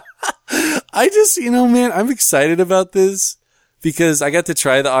 I just, man, I'm excited about this because I got to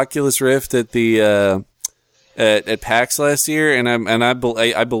try the Oculus Rift at the at PAX last year, and I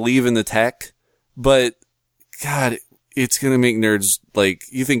believe in the tech, but God, it's gonna make nerds like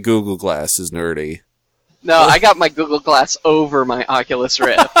you think Google Glass is nerdy. No, I got my Google Glass over my Oculus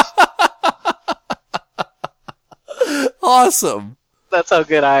Rift. Awesome. That's how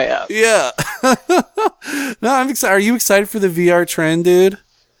good I am. Yeah. No, I'm excited. Are you excited for the VR trend, dude?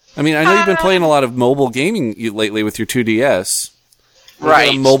 I mean, I know you've been playing a lot of mobile gaming lately with your 2DS.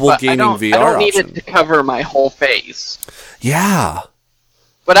 Right. A mobile gaming VR I don't need option. it to cover my whole face. Yeah.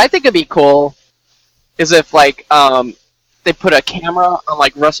 What I think would be cool is if, they put a camera on,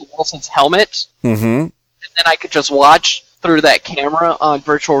 Russell Wilson's helmet, Mm-hmm. and then I could just watch through that camera on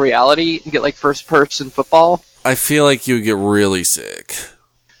virtual reality and get, first-person football. I feel like you would get really sick.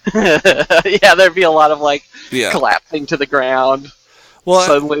 Yeah, there'd be a lot of, collapsing to the ground,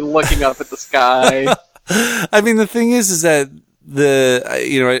 suddenly looking up at the sky. I mean, the thing is that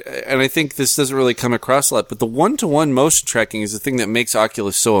and I think this doesn't really come across a lot, but the one-to-one motion tracking is the thing that makes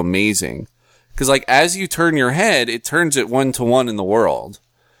Oculus so amazing. Because, as you turn your head, it turns it one-to-one in the world.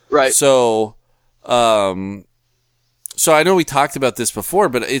 Right. So I know we talked about this before,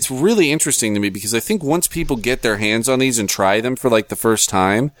 but it's really interesting to me because I think once people get their hands on these and try them for, the first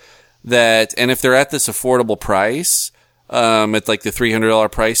time, and if they're at this affordable price, at, the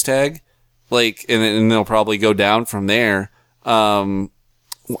 $300 price tag, and they'll probably go down from there.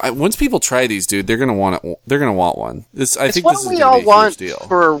 Once people try these, dude, they're gonna want it. They're gonna want one. I think this is gonna be a huge deal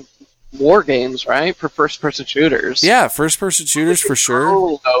for war games, right? For first-person shooters. Yeah, first-person shooters for sure.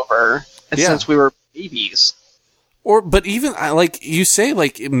 Over since we were babies. But even you say,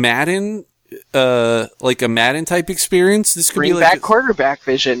 Madden, a Madden type experience. This could Bring be back quarterback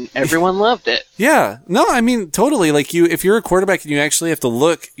vision. Everyone loved it. Yeah, no, I mean totally. If you're a quarterback and you actually have to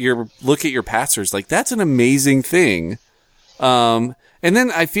look at your passers, that's an amazing thing. And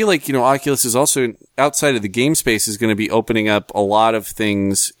then I feel Oculus is also outside of the game space is going to be opening up a lot of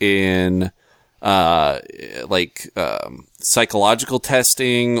things in, psychological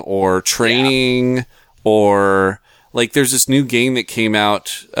testing or training or there's this new game that came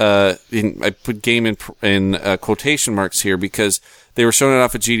out, I put game in quotation marks here because they were showing it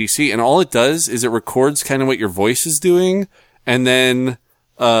off at GDC and all it does is it records kind of what your voice is doing and then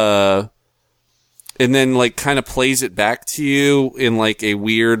kind of plays it back to you in a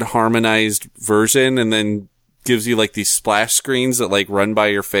weird harmonized version and then gives you these splash screens that run by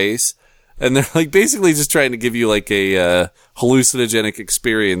your face. And they're basically just trying to give you a hallucinogenic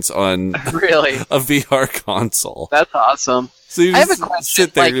experice on really a VR console. That's awesome. So you just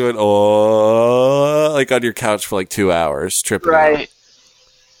sit there doing on your couch for 2 hours tripping. Right.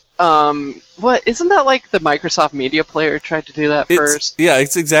 What isn't that the Microsoft Media Player tried to do that first? Yeah,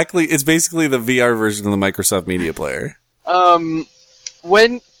 it's basically the VR version of the Microsoft Media Player.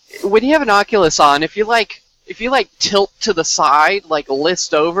 When you have an Oculus on, if you tilt to the side,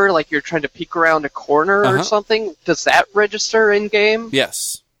 list over, you're trying to peek around a corner or something, does that register in game?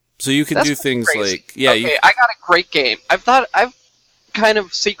 Yes. So you can do things crazy. I got a great game. I've kind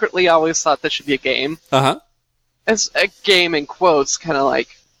of secretly always thought this should be a game. It's a game in quotes, kind of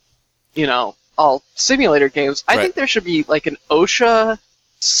all simulator games. I think there should be an OSHA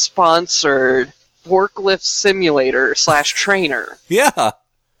sponsored forklift simulator / trainer. Yeah.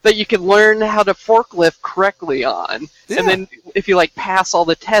 that you can learn how to forklift correctly on. Yeah. And then if you like pass all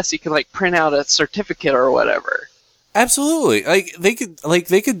the tests, you can like print out a certificate or whatever. Absolutely. They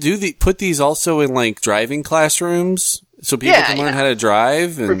could put these also in like driving classrooms so people can learn how to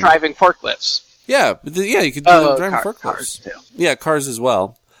drive and for driving forklifts. Yeah, you could do driving forklifts. Cars too. Yeah, cars as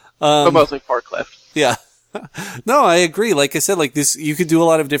well. But mostly forklift. Yeah. No, I agree. Like I said, like this, you could do a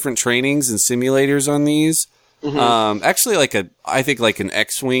lot of different trainings and simulators on these. Mm-hmm. Actually, I think like an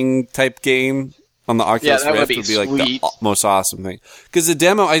X-Wing type game on the Oculus Rift would be like the most awesome thing. Because the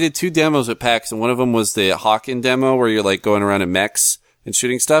demo, I did 2 demos at PAX, and one of them was the Hawken demo where you're like going around in mechs and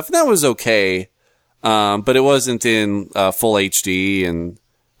shooting stuff. And that was okay. But it wasn't in full HD, and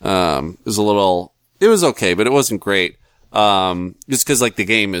it was okay, but it wasn't great. Just because like the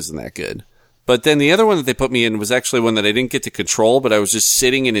game isn't that good. But then the other one that they put me in was actually one that I didn't get to control, but I was just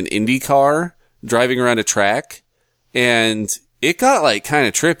sitting in an Indy car driving around a track, and it got like kind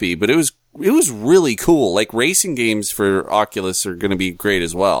of trippy, but it was really cool. Like racing games for Oculus are going to be great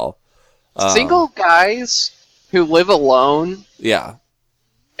as well. Single guys who live alone, yeah,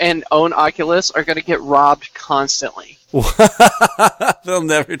 and own Oculus are going to get robbed constantly. They'll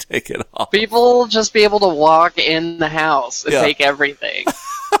never take it off. People will just be able to walk in the house and take everything.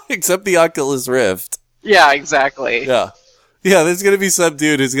 Except the Oculus Rift. Yeah, exactly. Yeah. Yeah, there's going to be some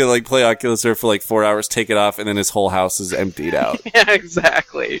dude who's going to like play Oculus Rift for like 4 hours, take it off, and then his whole house is emptied out. Yeah,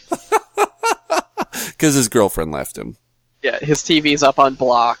 exactly. Because his girlfriend left him. Yeah, his TV's up on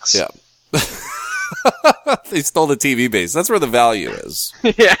blocks. Yeah. They stole the TV base. That's where the value is.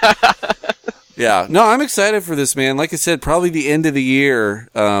 Yeah. Yeah. No, I'm excited for this, man. Like I said, probably the end of the year,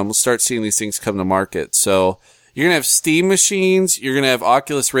 we'll start seeing these things come to market. So you're going to have Steam machines. You're going to have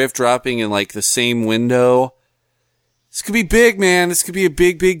Oculus Rift dropping in like the same window. This could be big, man. This could be a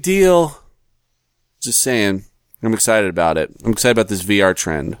big, big deal. Just saying. I'm excited about it. I'm excited about this VR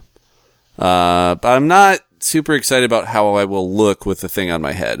trend. But I'm not super excited about how I will look with the thing on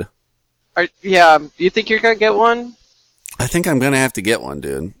my head. You think you're going to get one? I think I'm going to have to get one,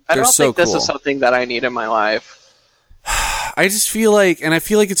 dude. I don't think this is something that I need in my life. I just feel like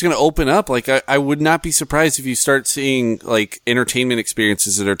it's going to open up. Like, I would not be surprised if you start seeing, like, entertainment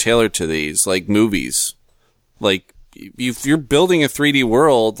experiences that are tailored to these, like movies. Like, if you're building a 3D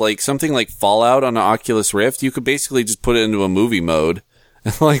world, like something like Fallout on an Oculus Rift, you could basically just put it into a movie mode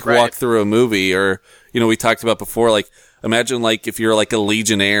and, like, walk through a movie. Or, we talked about before, like, imagine, like, if you're, like, a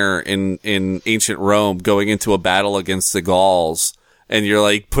legionnaire in ancient Rome going into a battle against the Gauls, and you're,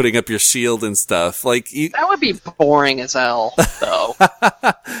 like, putting up your shield and stuff. Like, that would be boring as hell, though.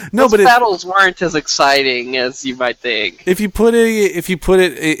 No, those battles weren't as exciting as you might think. If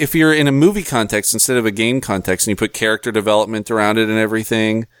you're in a movie context instead of a game context, and you put character development around it and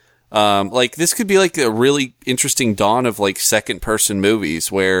everything, like, this could be, like, a really interesting dawn of, like, second-person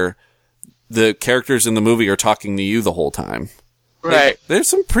movies where the characters in the movie are talking to you the whole time. Right. Like, there's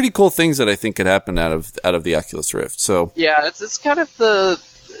some pretty cool things that I think could happen out of the Oculus Rift. So yeah, it's kind of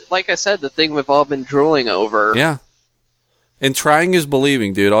like I said, the thing we've all been drooling over. Yeah. And trying is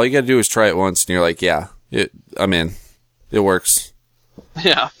believing, dude. All you got to do is try it once, and you're like, yeah, I'm in. It works.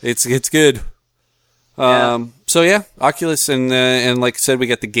 Yeah. It's good. So yeah, Oculus and like I said, we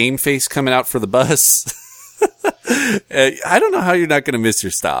got the game face coming out for the bus. I don't know how you're not going to miss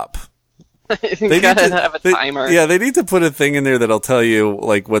your stop. They gotta have a timer. They need to put a thing in there that'll tell you,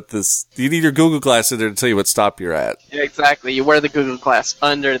 like, you need your Google Glass in there to tell you what stop you're at. Yeah, exactly. You wear the Google Glass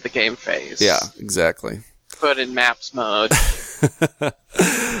under the game face. Yeah, exactly. Put in maps mode.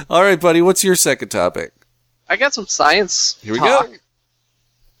 All right, buddy, what's your second topic? I got some science Here we talk. go.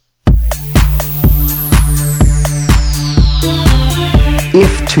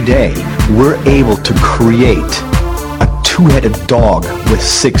 If today we're able to create a two-headed dog with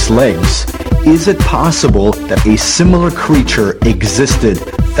 6 legs, is it possible that a similar creature existed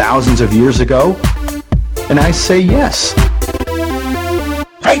thousands of years ago? And I say yes.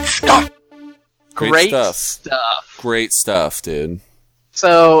 Great stuff! Great stuff. Great stuff, dude.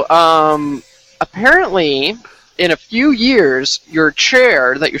 So, apparently, in a few years, your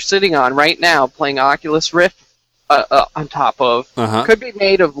chair that you're sitting on right now, playing Oculus Rift on top of, could be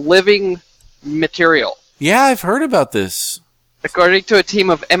made of living material. Yeah, I've heard about this. According to a team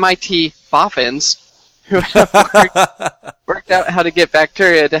of MIT boffins who have worked out how to get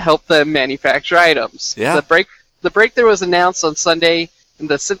bacteria to help them manufacture items. Yeah. The breakthrough was announced on Sunday in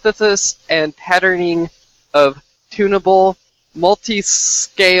the synthesis and patterning of tunable,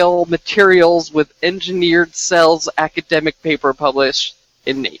 multi-scale materials with engineered cells academic paper published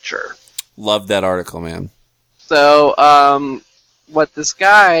in Nature. Love that article, man. So, what this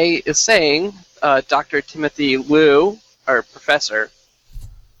guy is saying, Dr. Timothy Liu, or professor,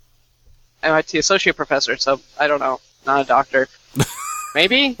 MIT associate professor, so I don't know. Not a doctor.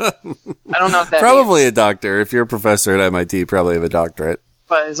 Maybe? I don't know what that Probably means. a doctor. If you're a professor at MIT, probably have a doctorate.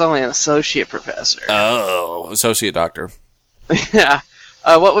 But he's only an associate professor. Oh, associate doctor. Yeah.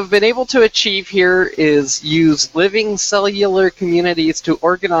 What we've been able to achieve here is use living cellular communities to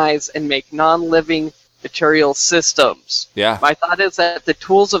organize and make non-living material systems. Yeah. My thought is that the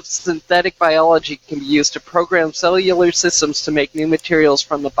tools of synthetic biology can be used to program cellular systems to make new materials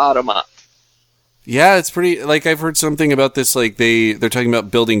from the bottom up. Yeah, it's pretty, like, I've heard something about this, like, they're talking about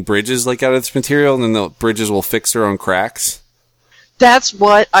building bridges, like, out of this material, and then the bridges will fix their own cracks. That's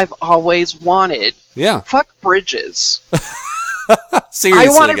what I've always wanted. Yeah. Fuck bridges. Seriously, I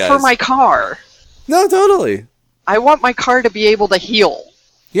want it guys. for my car. No, totally. I want my car to be able to heal.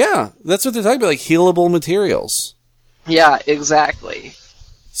 Yeah, that's what they're talking about, like, healable materials. Yeah, exactly.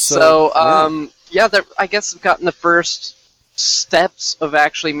 So, I guess I've gotten the first steps of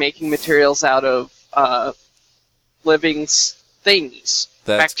actually making materials out of living things.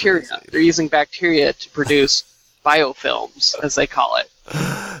 That's bacteria. crazy. They're using bacteria to produce biofilms, as they call it.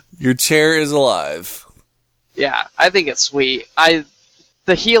 Your chair is alive. Yeah, I think it's sweet.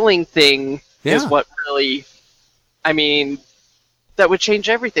 The healing thing is Yeah. what really, I mean, that would change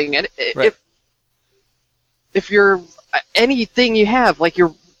everything. And Right. if you're anything you have, like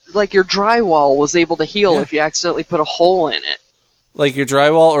your drywall was able to heal Yeah. if you accidentally put a hole in it. Like your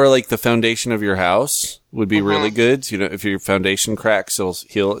drywall or like the foundation of your house would be really good. You know, if your foundation cracks, it'll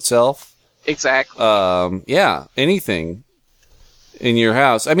heal itself. Exactly. Yeah, anything in your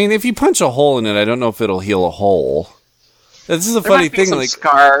house. I mean, if you punch a hole in it, I don't know if it'll heal a hole. This is a there funny might be thing. some Like,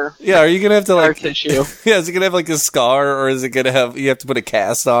 scar yeah, are you gonna have to scar like? tissue. Yeah, is it gonna have like a scar, or is it gonna have you have to put a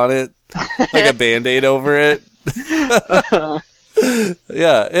cast on it, like a Band-Aid over it?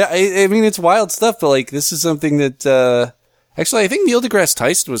 Yeah, I mean it's wild stuff, but like this is something that actually I think Neil deGrasse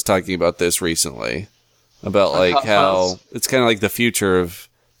Tyson was talking about this recently about like how it's kind of like the future of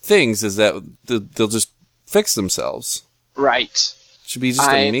things is that they'll just fix themselves. Right. Should be just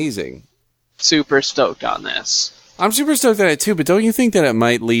amazing. Super stoked on this. I'm super stoked on it too, but don't you think that it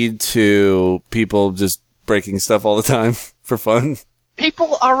might lead to people just breaking stuff all the time for fun?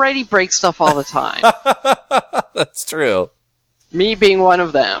 People already break stuff all the time. That's true. Me being one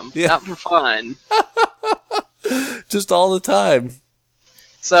of them. Yeah. Not for fun. Just all the time.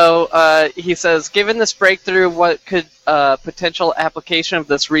 So he says, given this breakthrough, what could potential application of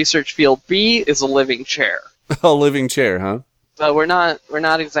this research field be? Is a living chair. A living chair, huh? So we're not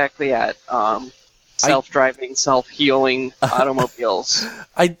exactly at self-driving, self-healing automobiles.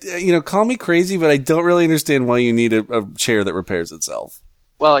 Call me crazy, but I don't really understand why you need a chair that repairs itself.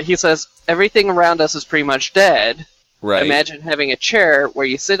 Well, he says everything around us is pretty much dead. Right. Imagine having a chair where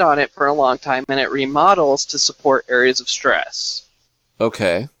you sit on it for a long time and it remodels to support areas of stress.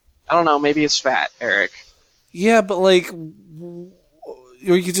 Okay. I don't know, maybe it's fat, Eric. Yeah, but like, you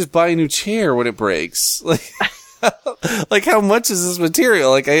could just buy a new chair when it breaks. Like, like how much is this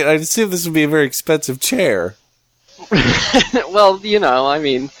material? Like, I assume this would be a very expensive chair. Well, I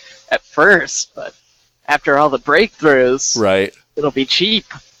mean, at first, but after all the breakthroughs, Right. it'll be cheap.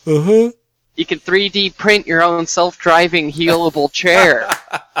 Uh-huh. You can 3D print your own self-driving healable chair.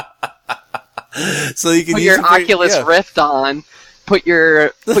 So you can Put use your it for- Oculus yeah. Rift on, put your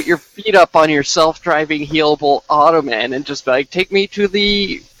feet up on your self-driving healable ottoman, and just be like, take me to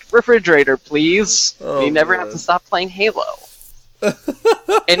the refrigerator, please. Oh, you never have to stop playing Halo.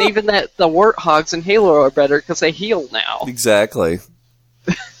 And even the warthogs in Halo are better because they heal now. Exactly.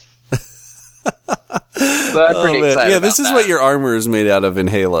 So I'm pretty excited. Yeah, about this is that. what your armor is made out of in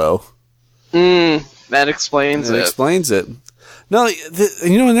Halo. That explains It it. explains it. No,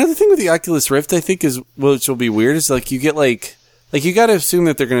 another thing with the Oculus Rift, I think, is which will be weird is like you get like you got to assume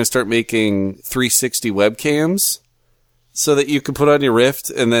that they're going to start making 360 webcams so that you can put on your Rift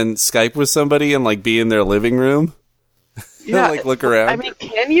and then Skype with somebody and like be in their living room. Yeah, like look around. I mean,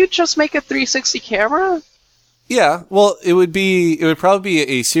 can you just make a 360 camera? Yeah, well, it would probably be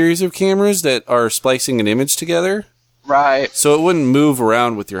a series of cameras that are splicing an image together. Right. So it wouldn't move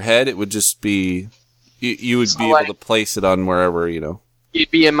around with your head. It would just be you would be able to place it on wherever, You'd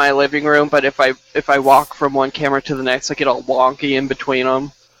be in my living room, but if I walk from one camera to the next, I get all wonky in between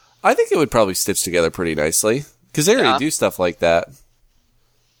them. I think it would probably stitch together pretty nicely because they already do stuff like that.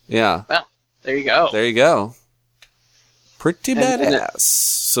 Yeah. Well, there you go. There you go. Pretty badass.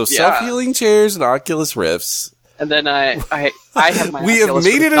 So self-healing chairs and Oculus Rifts. And then I have my We have Oculus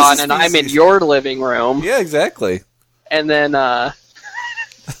made it Rift as a on, and I'm in species. your living room. Yeah, exactly. And then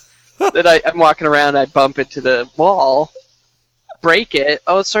then I'm walking around, I bump into the wall, break it.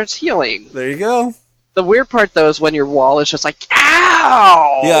 Oh, it starts healing. There you go. The weird part, though, is when your wall is just like,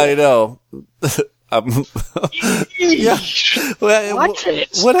 ow! Yeah, I know. Yeah. Watch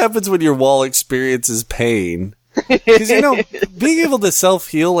it. What happens when your wall experiences pain? Because, being able to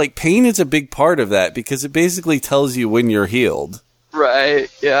self-heal, like, pain is a big part of that because it basically tells you when you're healed. Right,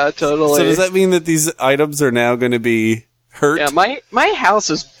 yeah, totally. So does that mean that these items are now going to be hurt? Yeah, my house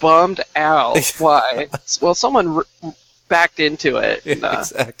is bummed out. Why? Well, someone backed into it. And,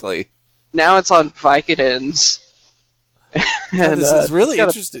 exactly. Now it's on Vicodins. And, this is really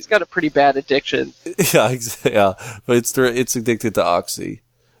interesting. It's got a pretty bad addiction. Yeah, but it's addicted to Oxy.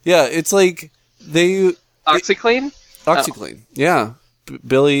 Yeah, it's like OxyClean? OxyClean. Oh. Yeah,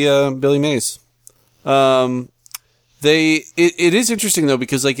 Billy Mays. It is interesting though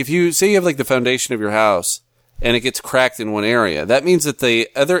because like if you say you have like the foundation of your house and it gets cracked in one area, that means that the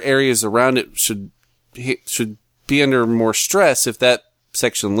other areas around it should be under more stress if that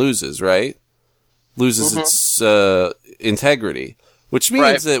section loses, right? Loses its integrity, which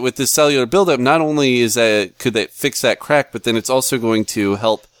means that with this cellular buildup, not only could that fix that crack, but then it's also going to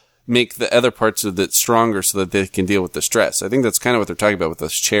help make the other parts of it stronger so that they can deal with the stress. I think that's kind of what they're talking about with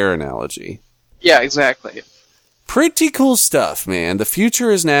this chair analogy. Yeah, exactly. Pretty cool stuff, man. The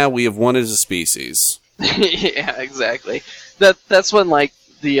future is now. We have won as a species. Yeah, exactly. That's when like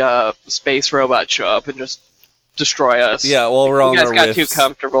the space robots show up and just destroy us. Yeah, well, we're all on our You guys got Rifts. too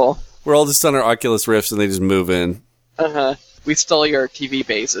comfortable. We're all just on our Oculus Rifts and they just move in. We stole your TV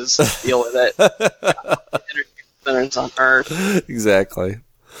bases. Deal with it. Internet centers on Earth. Exactly.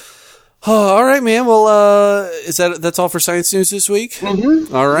 Oh, all right, man. Well, that's all for science news this week?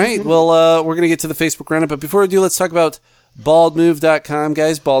 Mm-hmm. All right. Mm-hmm. Well, we're going to get to the Facebook roundup, but before we do, let's talk about baldmove.com,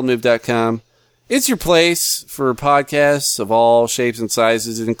 guys. Baldmove.com. It's your place for podcasts of all shapes and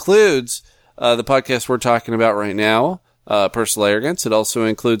sizes. It includes the podcast we're talking about right now, Personal Arrogance. It also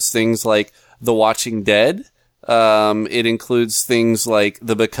includes things like The Watching Dead. It includes things like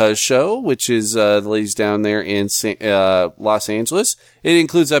The Because Show, which is the ladies down there in Los Angeles. It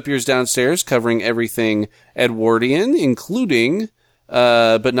includes Up Yours Downstairs, covering everything Edwardian, including,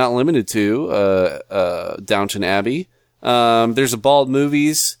 but not limited to, Downton Abbey. There's a Bald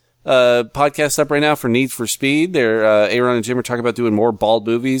Movies podcast up right now for Need for Speed. Aaron and Jim are talking about doing more Bald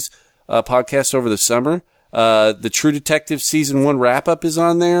Movies podcasts over the summer. The True Detective Season 1 wrap-up is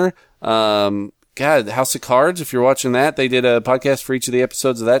on there. God, House of Cards, if you're watching that, they did a podcast for each of the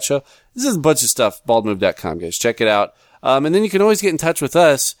episodes of that show. This is a bunch of stuff, baldmove.com, guys. Check it out. And then you can always get in touch with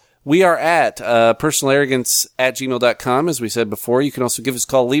us. We are at personalarrogance@gmail.com, as we said before. You can also give us a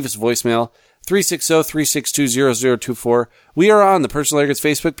call, leave us a voicemail, 360-362-0024. We are on the Personal Arrogance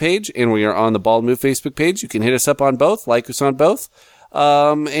Facebook page, and we are on the Bald Move Facebook page. You can hit us up on both, like us on both.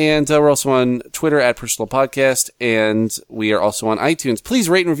 And we're also on Twitter at Personal Podcast, and we are also on iTunes. Please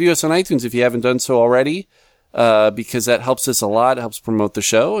rate and review us on iTunes if you haven't done so already, because that helps us a lot. It helps promote the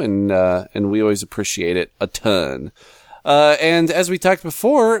show, and we always appreciate it a ton. And as we talked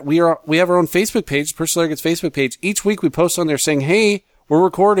before, we have our own Facebook page, Personal Arrogance Facebook page. Each week we post on there saying, hey, we're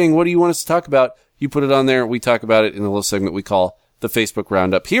recording. What do you want us to talk about? You put it on there. We talk about it in a little segment we call the Facebook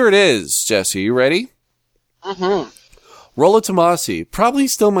Roundup. Here it is, Jesse. You ready? Mm-hmm. Rollo Tomasi, probably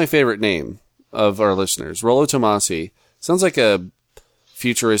still my favorite name of our listeners. Rollo Tomasi. Sounds like a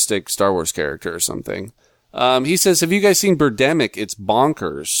futuristic Star Wars character or something. He says, have you guys seen Birdemic? It's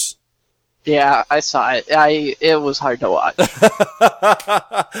bonkers. Yeah, I saw it. It was hard to watch.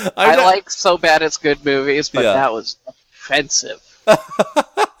 I like So Bad It's Good movies, but that was offensive.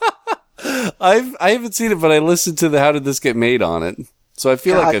 I haven't seen it, but I listened to the How Did This Get Made on it. So I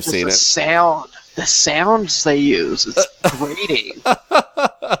feel like I've seen it. The sounds they use, it's grating.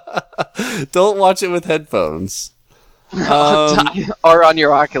 Don't watch it with headphones. Or on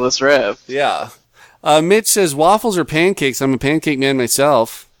your Oculus Rift. Yeah. Mitch says, waffles or pancakes? I'm a pancake man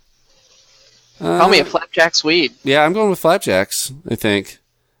myself. Call me a flapjack Swede. Yeah, I'm going with flapjacks, I think.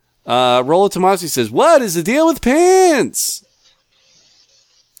 Rollo Tomasi says, what is the deal with pants?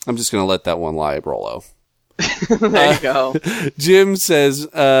 I'm just going to let that one lie, Rollo. There you go. Jim says,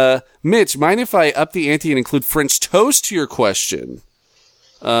 Mitch, mind if I up the ante and include French toast to your question?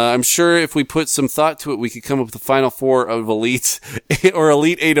 I'm sure if we put some thought to it, we could come up with the final four of Elite or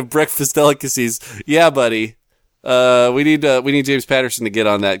Elite 8 of breakfast delicacies. Yeah, buddy. We need James Patterson to get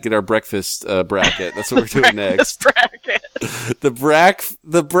on that, get our breakfast bracket. That's what we're doing next. Bracket. The breakfast.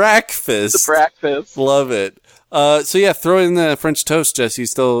 The breakfast. Love it. So yeah, throw in the French toast, Jesse.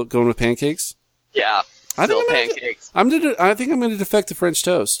 Still going with pancakes? Yeah. Still pancakes. I think I'm going to defect to French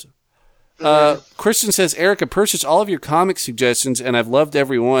toast. Christian says, Erica, purchased all of your comic suggestions, and I've loved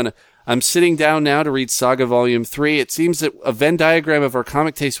every one. I'm sitting down now to read Saga Volume 3. It seems that a Venn diagram of our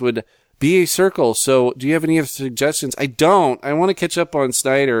comic taste would BA Circle. So, do you have any other suggestions? I don't. I want to catch up on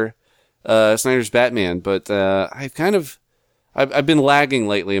Snyder's Batman, but I've been lagging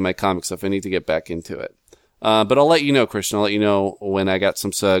lately in my comic stuff. I need to get back into it. But I'll let you know, Christian. I'll let you know when I got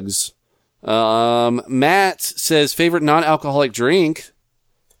some sugs. Matt says favorite non-alcoholic drink.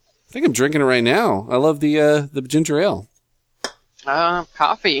 I think I'm drinking it right now. I love the ginger ale.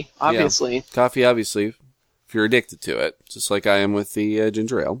 Coffee, obviously. Yeah, coffee, obviously. If you're addicted to it, just like I am with the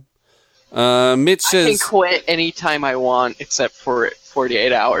ginger ale. Mitch says I can quit anytime I want, except for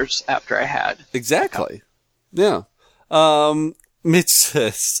 48 hours after I had. Exactly. Yeah. Mitch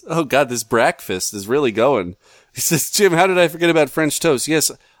says, oh God, this breakfast is really going. He says, Jim, how did I forget about French toast?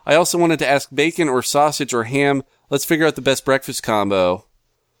 Yes, I also wanted to ask bacon or sausage or ham. Let's figure out the best breakfast combo.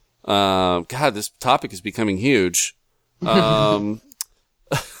 God, this topic is becoming huge. I'm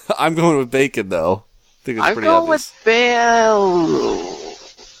going with bacon, though. I think it's pretty obvious.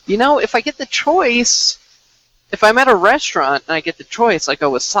 You know, if I get the choice, if I'm at a restaurant and I get the choice, I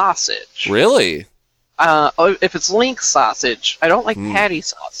go with sausage. Really? If it's Link sausage, I don't like patty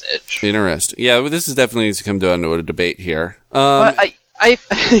sausage. Interesting. Yeah, well, this is definitely needs to come down to a debate here. But I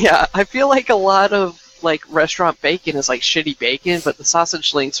feel like a lot of restaurant bacon is like shitty bacon, but the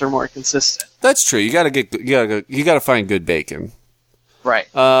sausage links are more consistent. That's true. You gotta find good bacon. Right.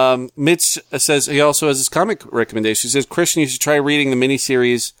 Mitch says he also has his comic recommendation. He says, Christian, you should try reading a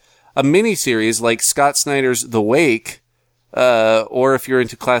miniseries like Scott Snyder's The Wake, or if you're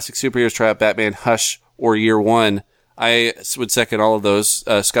into classic superheroes, try out Batman Hush or Year One. I would second all of those.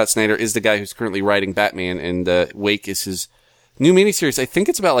 Scott Snyder is the guy who's currently writing Batman, and Wake is his new miniseries. I think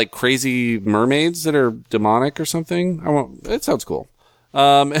it's about crazy mermaids that are demonic or something. It sounds cool.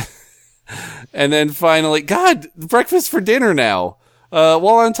 And then finally, God, breakfast for dinner now.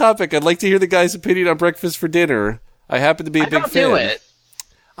 While on topic, I'd like to hear the guy's opinion on breakfast for dinner. I happen to be a big fan. I don't do it.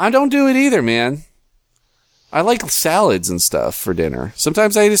 I don't do it either, man. I like salads and stuff for dinner.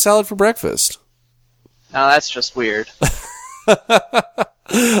 Sometimes I eat a salad for breakfast. No, that's just weird. All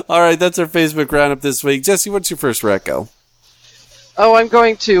right, that's our Facebook roundup this week. Jesse, what's your first reco? Oh, I'm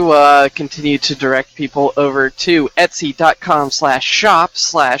going to continue to direct people over to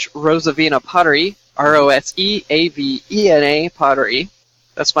etsy.com/shop/Rosavina Pottery, ROSEAVENA Pottery.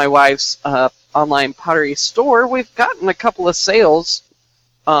 That's my wife's online pottery store. We've gotten a couple of sales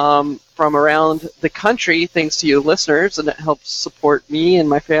from around the country, thanks to you listeners, and it helps support me and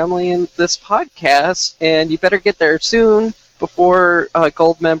my family and this podcast. And you better get there soon before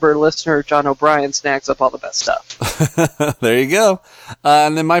gold member listener John O'Brien snags up all the best stuff. There you go.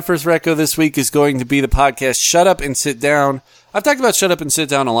 And then my first reco this week is going to be the podcast Shut Up and Sit Down. I've talked about Shut Up and Sit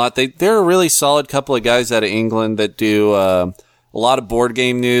Down a lot. They're a really solid couple of guys out of England that do a lot of board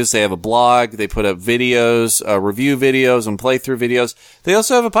game news. They have a blog. They put up videos, review videos, and playthrough videos. They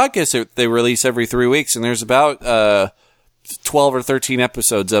also have a podcast that they release every 3 weeks, and there's about 12 or 13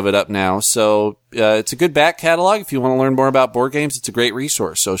 episodes of it up now. So it's a good back catalog. If you want to learn more about board games, it's a great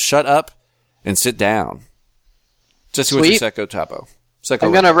resource. So shut up and sit down. Jesse, what's your Secco Topo?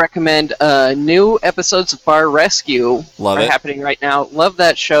 I'm going to recommend new episodes of Bar Rescue. Love are it. Happening right now. Love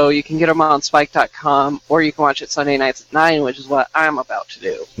that show. You can get them on Spike.com, or you can watch it Sunday nights at 9, which is what I'm about to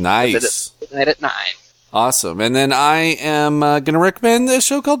do. Nice. Night at 9. Awesome. And then I am going to recommend a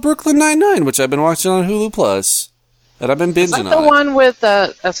show called Brooklyn Nine-Nine, which I've been watching on Hulu Plus. That I've been binging on. Is that the one with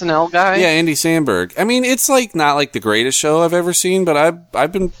the SNL guy? Yeah, Andy Samberg. I mean, it's not the greatest show I've ever seen, but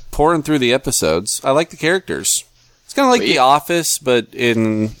I've been pouring through the episodes. I like the characters. It's kind of like The Office, but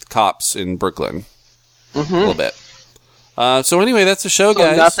in cops in Brooklyn. Mm-hmm. A little bit. So anyway, that's the show,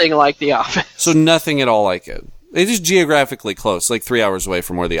 guys. So nothing like The Office. So nothing at all like it. It's just geographically close, 3 hours away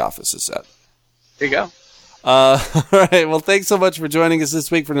from where The Office is set. There you go. All right. Well, thanks so much for joining us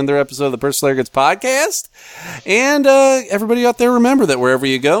this week for another episode of the Personal Arrogance Podcast. And everybody out there, remember that wherever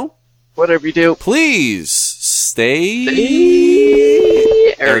you go, whatever you do, please stay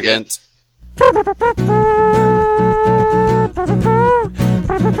arrogant.